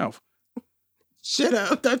shut your mouth. Shut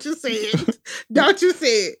up! Don't you say it. Don't you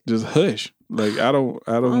say it. Just hush. Like I don't.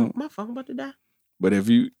 Oh, my phone about to die. But if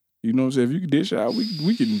you know what I'm saying, if you can dish out,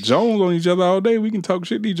 we can Jones on each other all day. We can talk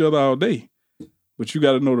shit to each other all day. But you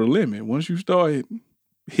got to know the limit. Once you start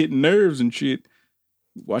hitting nerves and shit,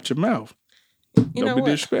 watch your mouth. Don't be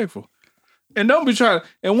disrespectful. And don't be trying.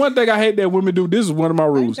 And one thing I hate that women do, this is one of my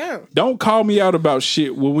rules. Don't call me out about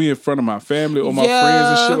shit when we in front of my family or my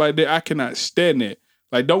friends and shit like that. I cannot stand that.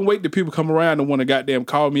 Like, don't wait till people come around and want to goddamn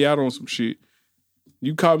call me out on some shit.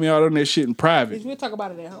 You call me out on that shit in private. We'll talk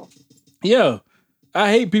about it at home. Yeah. I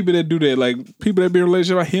hate people that do that. Like, people that be in a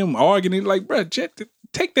relationship with him arguing. Like, bro,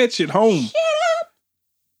 take that shit home. Shut up.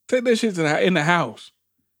 Take that shit in the house.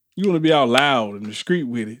 You want to be all loud and discreet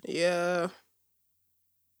with it. Yeah.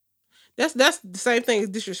 That's the same thing as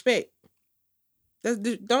disrespect.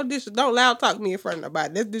 Don't loud talk me in front of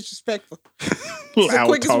nobody. That's disrespectful. It's the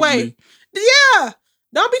quickest way. Yeah.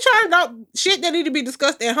 Don't be trying to shit that need to be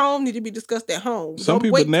discussed at home need to be discussed at home. Some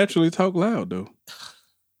people naturally talk loud though.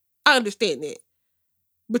 I understand that.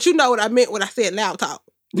 But you know what I meant when I said loud talk.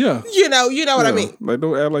 Yeah. You know what I mean. Like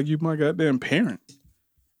don't act like you my goddamn parent.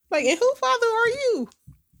 Like, and who father are you?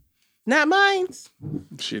 Not mine.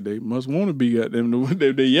 Shit, they must want to be goddamn.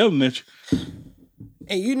 They yelling at you.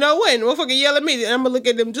 And you know what? And motherfucker yell at me, and I'm gonna look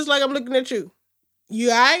at them just like I'm looking at you. You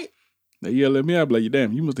alright? They yell at me, I'll be like,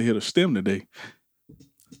 damn, you must have hit a stem today.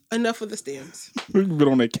 Enough of the stems. You've been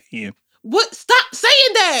on that can. What? Stop saying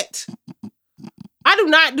that. I do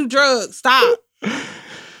not do drugs. Stop.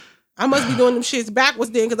 I must be doing them shits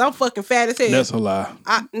backwards then because I'm fucking fat as hell. That's a lie.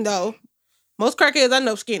 No. Most crackheads I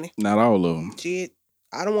know skinny. Not all of them. Shit.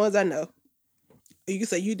 All the ones I know. You can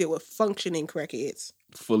say you deal with functioning crackheads.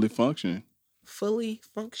 Fully functioning. Fully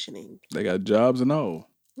functioning. They got jobs and all.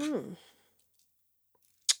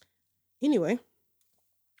 Anyway.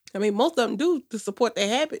 I mean, most of them do to support their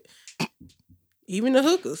habit. Even the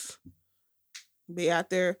hookers. Be out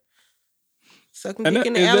there sucking dick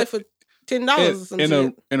in the alley for $10 or some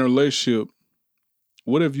shit. In a relationship,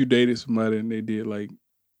 what if you dated somebody and they did like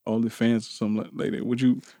OnlyFans or something like that? Would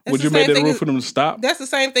you make that rule for them to stop? That's the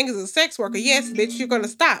same thing as a sex worker. Yes, bitch, you're gonna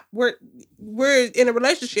stop. We're in a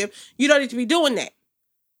relationship. You don't need to be doing that.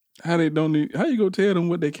 How you gonna tell them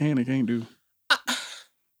what they can and can't do?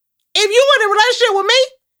 If you in a relationship with me,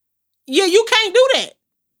 yeah, you can't do that.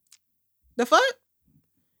 The fuck?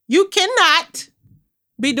 You cannot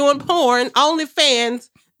be doing porn, OnlyFans,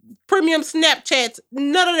 premium Snapchats,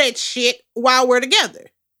 none of that shit while we're together.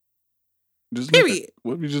 Period.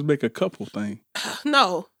 What if you just make a couple thing?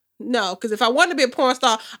 No, because if I wanted to be a porn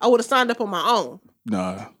star, I would have signed up on my own.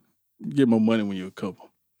 Nah, you get more money when you're a couple.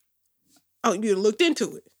 Oh, you looked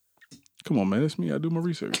into it. Come on, man, that's me. I do my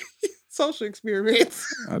research. Social experiments.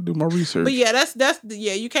 I do my research. But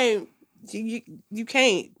yeah, you can't. You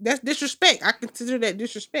can't. That's disrespect. I consider that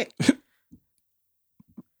disrespect.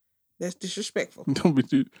 That's disrespectful. Don't be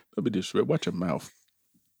disrespectful. Watch your mouth.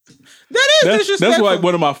 That's disrespectful. That's like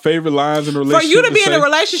one of my favorite lines in a relationship. For you to be in a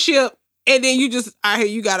relationship and then you just, I hear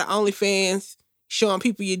you got an OnlyFans showing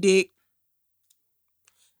people your dick.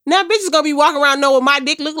 Now bitch is gonna be walking around knowing what my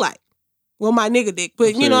dick look like. Well, my nigga dick,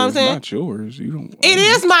 but you know what I'm saying? It's not yours. You don't. It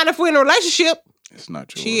is mine if we're in a relationship. It's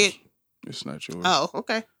not yours. Shit. It's not yours. Oh,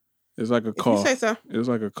 okay. It's like a car. You say so. It's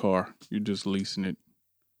like a car. You're just leasing it.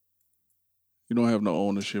 You don't have no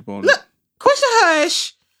ownership on it. Look, Quisha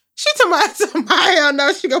Hush. She told my hell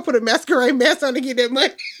no, she gonna put a masquerade mask on to get that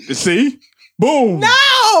money. See? Boom.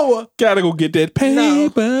 No! Gotta go get that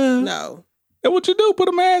paper. No. That's what you do. Put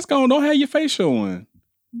a mask on. Don't have your face showing.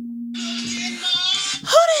 Who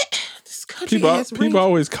that? This country ass people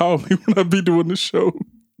always call me when I be doing the show.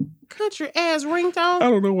 Country ass ringtone? I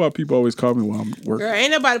don't know why people always call me while I'm working. Girl,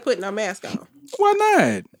 ain't nobody putting no mask on. Why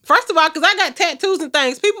not? First of all, because I got tattoos and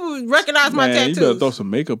things. People recognize my tattoos. You better throw some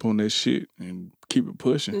makeup on that shit and keep it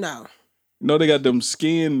pushing. No. You know they got them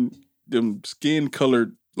skin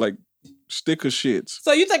colored like sticker shits.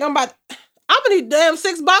 So you think I'm gonna need damn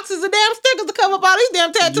 6 boxes of damn stickers to cover up all these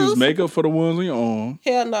damn tattoos? Use makeup for the ones on your arm.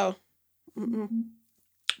 Hell no.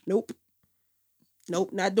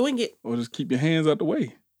 Nope, not doing it. Or just keep your hands out the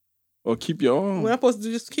way. Or keep your arm. What I'm supposed to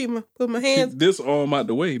do, just put my hands. Keep this arm out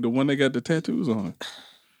the way, the one that got the tattoos on.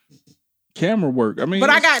 Camera work. I mean, but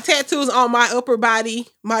I got tattoos on my upper body,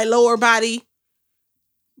 my lower body.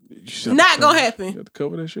 Not gonna happen. You have to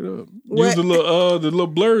cover that shit up. What? Use the little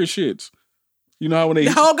blurry shits. You know how when they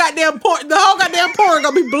the whole goddamn porn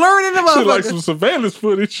gonna be blurred in the motherfucker. shit like some surveillance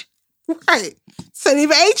footage. Right. It's not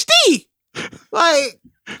even HD. Like,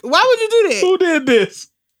 why would you do that? Who did this?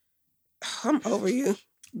 I'm over you.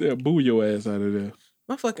 They'll boo your ass out of there.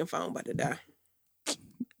 My fucking phone about to die.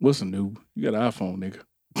 What's a noob? You got an iPhone, nigga.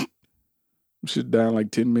 Shit down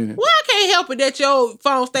like 10 minutes. Well, I can't help it that your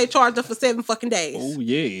phone stay charged up for 7 fucking days. Oh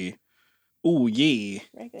yeah. Oh yeah.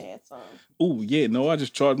 Regular ass phone. Oh yeah. No, I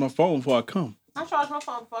just charged my phone before I come. I charged my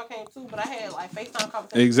phone before I came too, but I had like FaceTime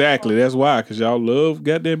conversations. Exactly. That's why, because y'all love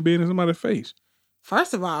goddamn being in somebody's face.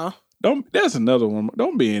 First of all, That's another one.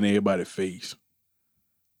 Don't be in everybody's face.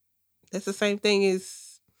 that's the same thing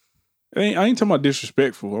as. I ain't talking about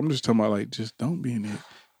disrespectful. I'm just talking about like, just don't be in there.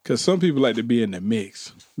 Because some people like to be in the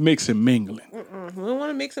mix and mingling. We don't want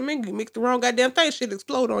to mix and mingle. You mix the wrong goddamn thing, shit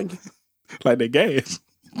explode on you. Like the gas.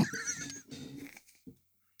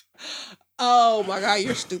 Oh my God,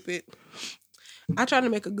 you're stupid. I tried to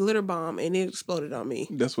make a glitter bomb and it exploded on me.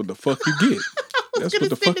 That's what the fuck you get. That's what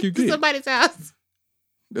the fuck you get. Somebody's house.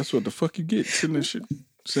 That's what the fuck you get. Send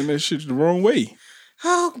that shit the wrong way.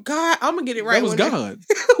 Oh God, I'm gonna get it right. That was God.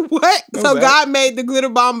 What? That So was God made the glitter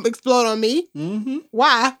bomb explode on me? Mm-hmm.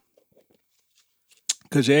 Why?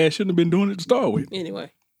 Because your ass shouldn't have been doing it to start with.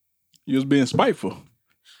 Anyway. You was being spiteful.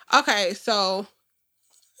 Okay, so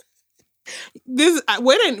this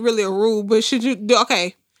it ain't really a rule, but should you do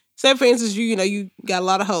okay? Say for instance, you got a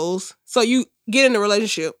lot of hoes, so you get in a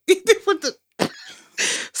relationship.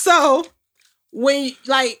 So when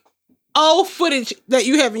like old footage that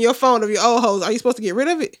you have in your phone of your old hoes, are you supposed to get rid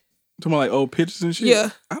of it? Talking about like old pictures and shit? Yeah.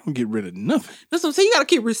 I don't get rid of nothing. That's what I'm saying. You gotta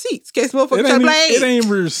keep receipts. In case motherfuckers try to play. It ain't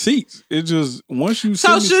receipts. It's just once you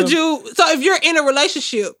So so if you're in a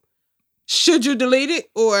relationship, should you delete it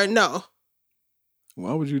or no?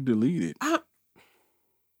 Why would you delete it? I'm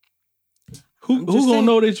Who just gonna saying.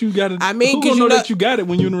 know that you got it? I mean, who gonna know that you got it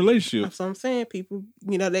when you're in a relationship? That's what I'm saying. People,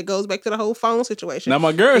 that goes back to the whole phone situation. Now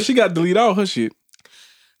my girl, she got to delete all her shit.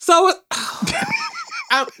 So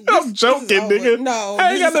I'm joking, nigga. No,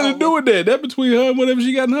 I ain't got nothing to do with that. That's between her and whatever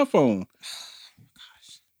she got in her phone.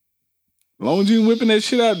 As long as you whipping that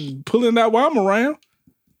shit out and pulling that while I'm around,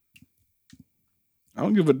 I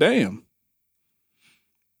don't give a damn.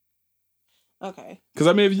 Okay. Because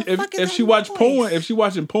I mean, if she watch porn, if she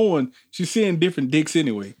watching porn, she's seeing different dicks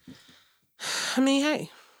anyway. I mean, hey.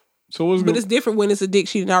 So but it's different when it's a dick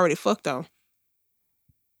she already fucked on.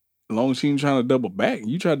 As long as she ain't trying to double back,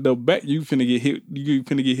 you try to double back, you finna get hit. You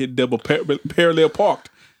finna get hit double parallel parked.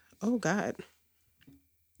 Oh God.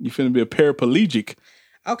 You finna be a paraplegic.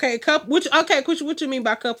 Okay, what you mean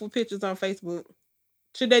by couple pictures on Facebook?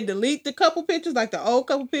 Should they delete the couple pictures, like the old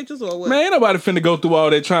couple pictures, or what? Man, ain't nobody finna go through all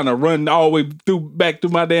that trying to run all the way back through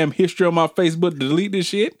my damn history on my Facebook to delete this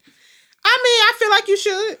shit. I mean, I feel like you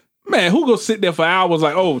should. Man, who gonna sit there for hours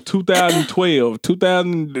like, 2012,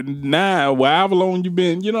 2009, however long you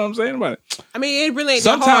been, you know what I'm saying about it? I mean, it really ain't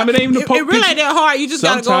Sometimes that hard. it ain't even It really ain't that hard. You just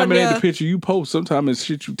gotta go in Sometimes it ain't there. the picture you post. Sometimes it's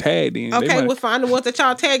shit you tagged in. Okay, we'll find the ones that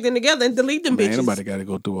y'all tagged in together and delete them Man, bitches. nobody gotta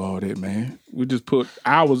go through all that, man. We just put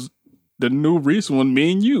ours, the new recent one,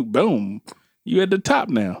 me and you. Boom. You at the top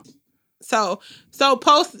now. So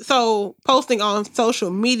posting on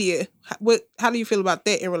social media, how do you feel about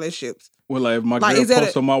that in relationships? Well, like if my girl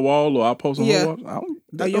posts on my wall or I post on her wall,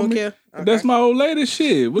 you don't care? Okay. That's my old lady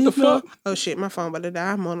shit. What the fuck? Oh shit, my phone about to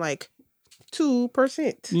die. I'm on like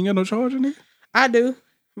 2%. You ain't got no charger, nigga? I do,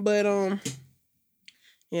 but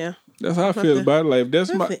yeah. That's how I feel about it. Like if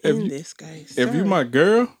that's if you my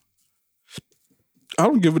girl, I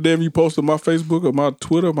don't give a damn if you post on my Facebook or my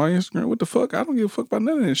Twitter or my Instagram. What the fuck? I don't give a fuck about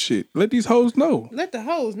none of that shit. Let these hoes know. Let the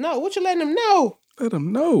hoes know. What you letting them know? Let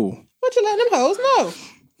them know. What you letting them hoes know?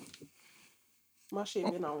 My shit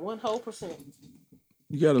been on 100%.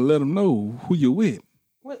 You gotta let them know who you with.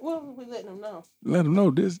 What are we letting them know? Let them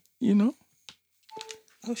know this,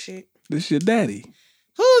 Oh shit. This your daddy.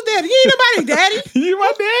 Who's daddy? You ain't nobody daddy. You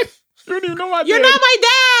my dad? You don't even know my dad. You're not my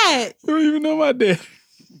dad. You don't even know my dad.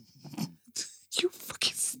 You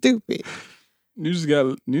fucking stupid. You just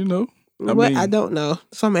gotta, I don't know.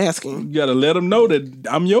 So I'm asking. You gotta let them know that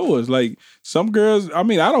I'm yours. Like some girls, I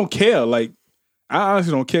don't care. Like I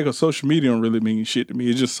honestly don't care because social media don't really mean shit to me.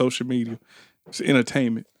 It's just social media. It's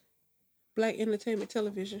entertainment. Black entertainment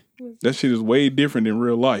television. That shit is way different than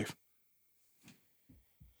real life.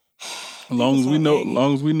 As long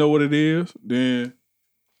as we know what it is, then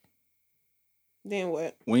Then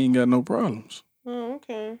what? We ain't got no problems. Oh,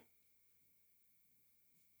 okay.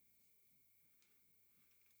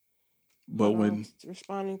 But when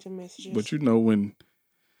responding to messages. But you know when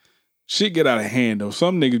shit get out of hand though,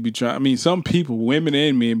 some niggas be trying. I mean, some people, women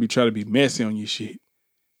and men, be trying to be messy on your shit.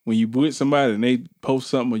 When you with somebody and they post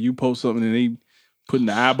something or you post something and they putting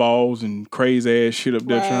the eyeballs and crazy ass shit up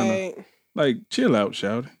there trying to like chill out,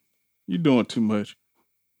 shout. You doing too much.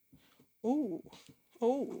 Ooh.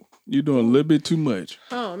 You doing a little bit too much.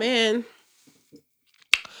 Oh man.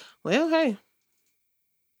 Well, hey.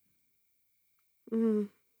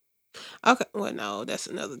 Okay. Well, no, that's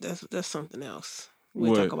something else.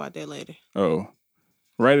 We'll talk about that later. Oh,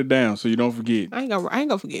 write it down so you don't forget. I ain't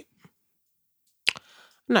gonna forget.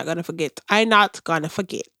 I'm not gonna forget. I'm not gonna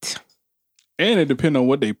forget. And it depends on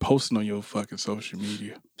what they posting on your fucking social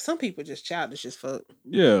media. Some people just childish as fuck.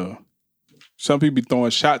 Yeah. Some people be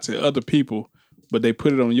throwing shots at other people, but they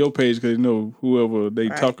put it on your page because they know whoever they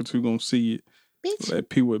talking to gonna see it. Bitch. Like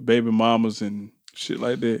people with baby mamas and shit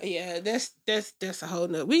like that. Yeah, that's a whole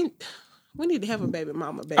nother. We need to have a baby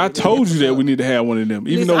mama. Baby I told you that we need to have one of them.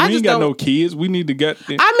 Even though we ain't got no kids, we need to get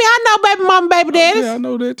them. I mean, I know baby mama, baby daddies. Yeah, I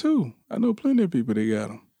know that too. I know plenty of people that got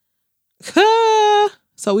them.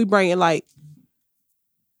 So we bringing like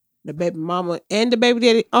the baby mama and the baby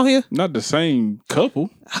daddy on here? Not the same couple.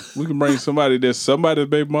 We can bring somebody that's somebody's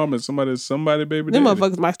baby mama and somebody that's somebody's baby daddy. Them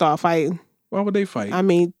motherfuckers might start fighting. Why would they fight? I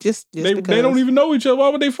mean, just they because. They don't even know each other. Why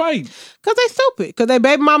would they fight? Because they stupid. Because they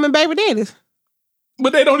baby mama and baby daddies.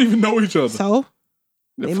 But they don't even know each other. So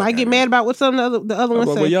they might get mad about what the other one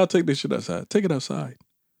said. Well, y'all take this shit outside. Take it outside.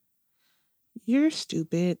 You're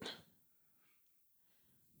stupid.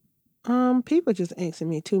 People just asking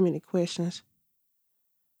me too many questions.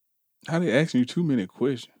 How they asking you too many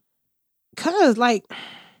questions? Cause like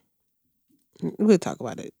we'll talk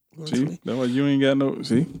about it. See, that's why you ain't got no.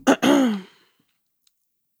 See,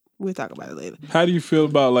 we'll talk about it later. How do you feel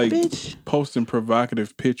about like posting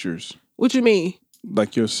provocative pictures? What you mean?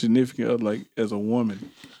 Like your significant other, like as a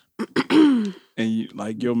woman, and you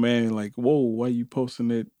like your man, like, whoa, why you posting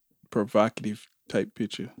that provocative type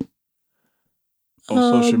picture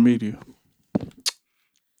on social media?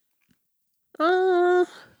 What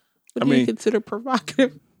do you consider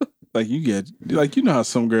provocative? Like you know how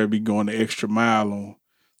some girl be going the extra mile on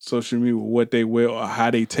social media with what they wear or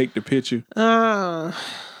how they take the picture.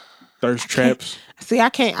 Thirst traps. See, I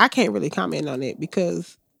can't really comment on it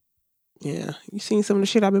because, yeah, you seen some of the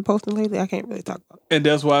shit I've been posting lately. I can't really talk about it. And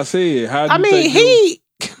that's why I said,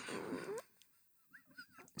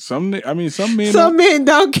 some men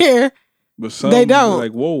don't care, but some they don't.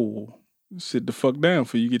 Like, whoa, sit the fuck down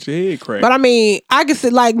before you get your head cracked. But I mean, I can say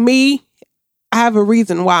like me. I have a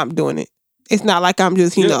reason why I'm doing it. It's not like I'm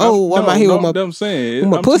just, I'm out here with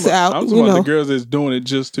my pussy out. I'm talking about the girls that's doing it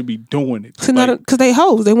just to be doing it. Because they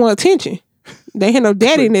hoes. They want attention. They had no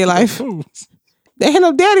daddy in their life. They had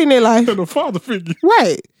no daddy in their life. No father figure.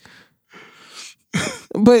 Right.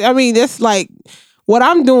 But I mean, that's like what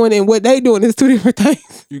I'm doing and what they doing is two different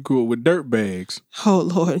things. You grew up with dirt bags. Oh,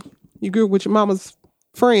 Lord. You grew up with your mama's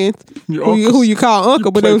friends who you call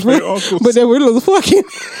uncle, but they was friends, but they were little fucking.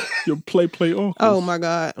 Your play uncles. Oh my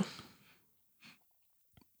God.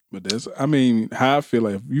 But that's, I mean, how I feel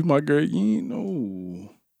like if you my girl, you ain't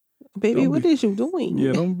know. Baby, what is you doing?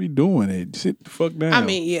 Yeah, don't be doing it. Sit the fuck down. I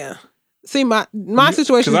mean, yeah. See, my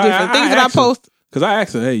situation is different. Things that I post. Because I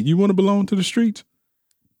asked her, hey, you want to belong to the streets?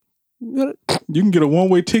 You can get a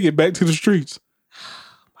one-way ticket back to the streets.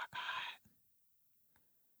 Oh my God.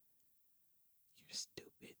 You're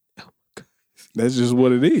stupid. Oh my God. That's just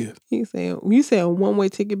what it is. You saying a one-way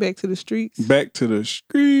ticket back to the streets? Back to the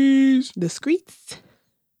streets. The streets?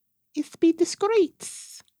 It's be the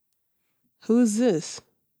streets. Who's this?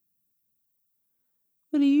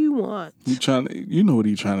 What do you want? You know what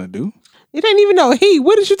he trying to do. It ain't even no he.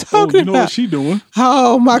 What is you talking about? You know what she doing.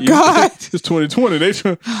 Oh my God. It's 2020. They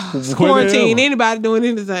trying quarantine. Anybody doing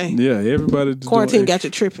anything. Yeah, everybody just quarantine got you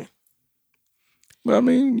tripping. But I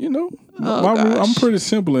mean, I'm pretty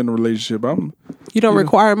simple in a relationship. You don't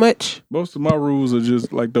require much? Most of my rules are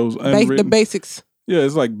just like those unwritten. The basics. Yeah,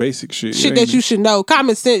 it's like basic shit. Shit that you should know.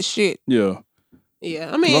 Common sense shit. Yeah.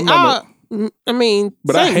 Yeah. I mean,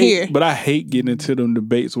 but I hate getting into them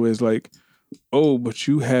debates where it's like, oh, but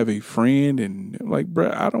you have a friend, and like,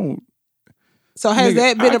 bruh, I don't. So has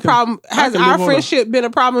that been a problem? Has our friendship been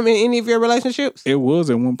a problem in any of your relationships? It was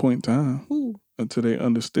at one point in time. Until they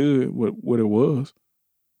understood what it was.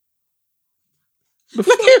 Look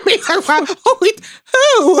at me talking about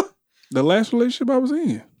who? The last relationship I was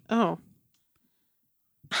in. Oh.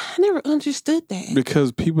 I never understood that.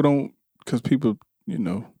 Because people,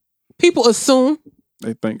 People assume.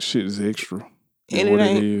 They think shit is extra. And what it it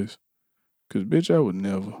ain't. is. Cause bitch, I would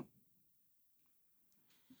never.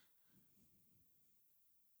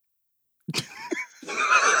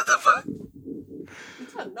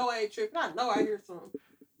 I know I ain't tripping. I know I hear something.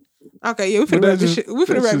 Okay, yeah, we finna But wrap this that's shit. We finna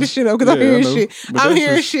that's wrap this just- shit up because I'm yeah, I hearing know. shit. But I'm that's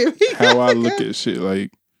hearing just shit. How I look at shit,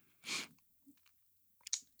 like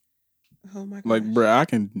Oh my god. Like, bro,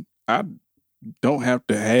 I don't have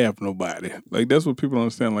to have nobody. Like, that's what people don't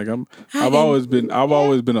understand. Like, I've always been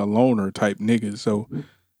a loner type nigga. So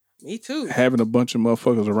Me too. having a bunch of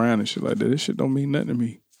motherfuckers around and shit like that, this shit don't mean nothing to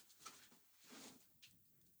me.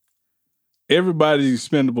 Everybody's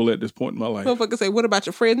expendable at this point in my life. Motherfucker say, "What about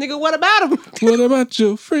your friends, nigga? What about them?" What about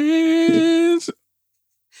your friends?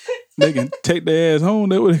 They can take their ass home.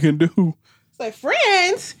 That's what they can do. Say,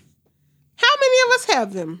 friends. How many of us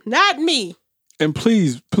have them? Not me. And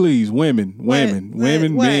please, women, What?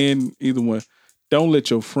 men, either one, don't let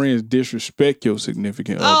your friends disrespect your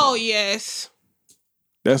significant other. Oh yes.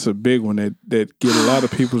 That's a big one that get a lot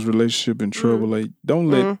of people's relationship in trouble. Like, don't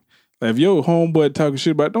let like, if your homeboy talking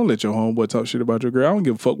shit about, don't let your homeboy talk shit about your girl. I don't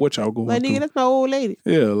give a fuck what y'all going Like, through. nigga, that's my old lady.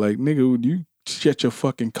 Yeah, like, nigga, you shut your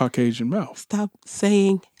fucking Caucasian mouth. Stop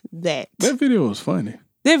saying that. That video was funny.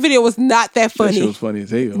 That video was not that funny. That shit was funny as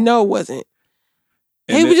hell. No, it wasn't.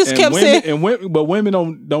 And we just kept saying, but women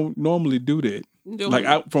don't normally do that.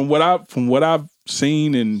 Like, from what I've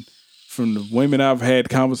seen and from the women I've had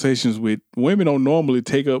conversations with, women don't normally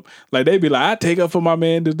take up, like, they be like, I take up for my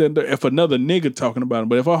man if another nigga talking about him.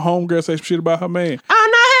 But if a homegirl say some shit about her man,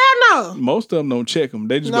 oh no, hell no. most of them don't check them.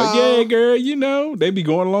 They just be like, yeah, girl, you know, they be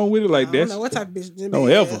going along with it like I that. don't know what type of bitch them Don't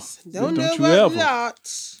is. ever. Don't Don't know you about ever.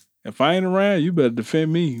 that. If I ain't around, you better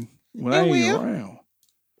defend me when I ain't around.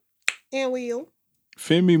 And will.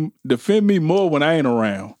 Defend me more when I ain't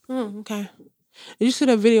around. Okay. Did you see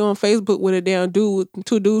that video on Facebook with a damn dude,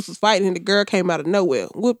 two dudes was fighting and the girl came out of nowhere?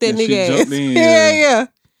 Whooped that And she nigga ass. jumped in, Yeah.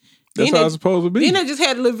 That's how it's supposed to be. Then I just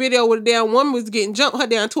had a little video where the damn woman was getting jumped. Her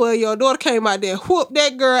damn 12-year-old daughter came out there and whooped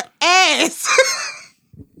that girl ass.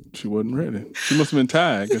 She wasn't ready. She must have been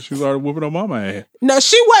tired because she was already whooping her mama ass. No,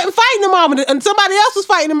 she wasn't fighting the mama, and somebody else was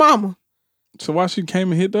fighting the mama. So why she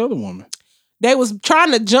came and hit the other woman? They was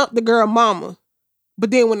trying to jump the girl mama. But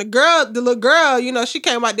then when the little girl, you know, she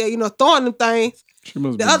came out there, you know, throwing them things.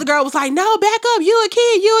 The other girl was like, no, back up. You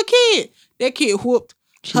a kid. That kid whooped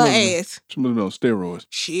her ass. She must have been on steroids.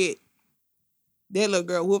 Shit. That little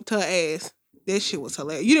girl whooped her ass. That shit was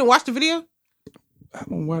hilarious. You didn't watch the video? I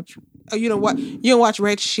don't watch. Oh, you don't watch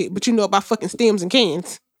ratchet shit, but you know about fucking stems and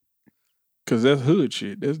cans. Because that's hood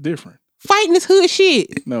shit. That's different. Fighting is hood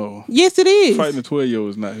shit. No. Yes, it is. Fighting a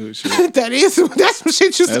 12-year-old is not hood shit. That's some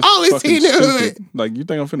shit you That's always see in the fucking hood. stupid. Like, you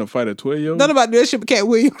think I'm finna fight a 12-year-old? None about that shit with Cat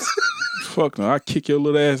Williams. Fuck no. I kick your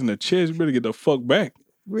little ass in the chest. You better get the fuck back.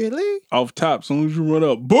 Really? Off top. As soon as you run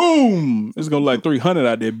up, boom! It's gonna like 300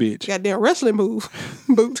 out there, bitch. Goddamn wrestling move.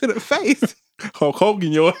 Boot to the face. Hulk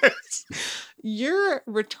Hogan your ass. You're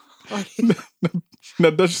retarded.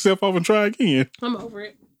 Now dust yourself off and try again. I'm over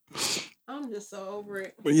it. I'm just so over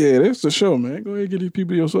it. But yeah, that's the show, man. Go ahead and get these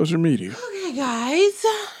people your social media. Okay, guys.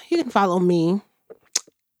 You can follow me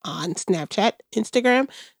on Snapchat, Instagram,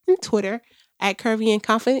 and Twitter at Curvy and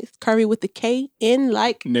Confident. It's Curvy with the K in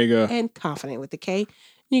like Nigga. and Confident with the K.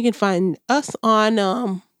 You can find us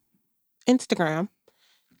on Instagram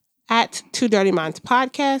at Two Dirty Minds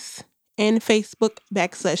Podcast and Facebook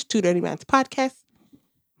 / Two Dirty Minds Podcast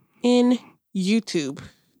and YouTube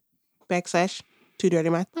 / Two Dirty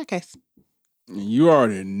Minds Podcast. You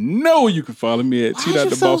already know you can follow me at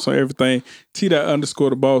T.the-boss on everything.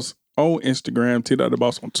 T._the-boss on Instagram.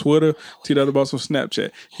 T.the-boss on Twitter. T.the-boss on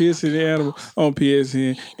Snapchat. Here's the animal on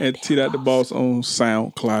PSN and T.the-boss on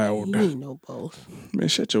SoundCloud. You ain't no both. Man,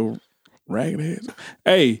 shut your ragged ass.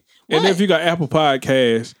 Hey, and if you got Apple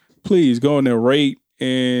Podcasts, please go in there, rate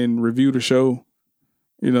and review the show.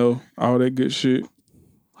 You know, all that good shit.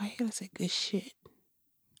 Why you gotta say good shit?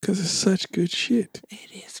 Because it's such good shit.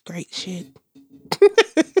 It is great shit.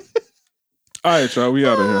 All right, y'all. We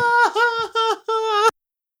out of here.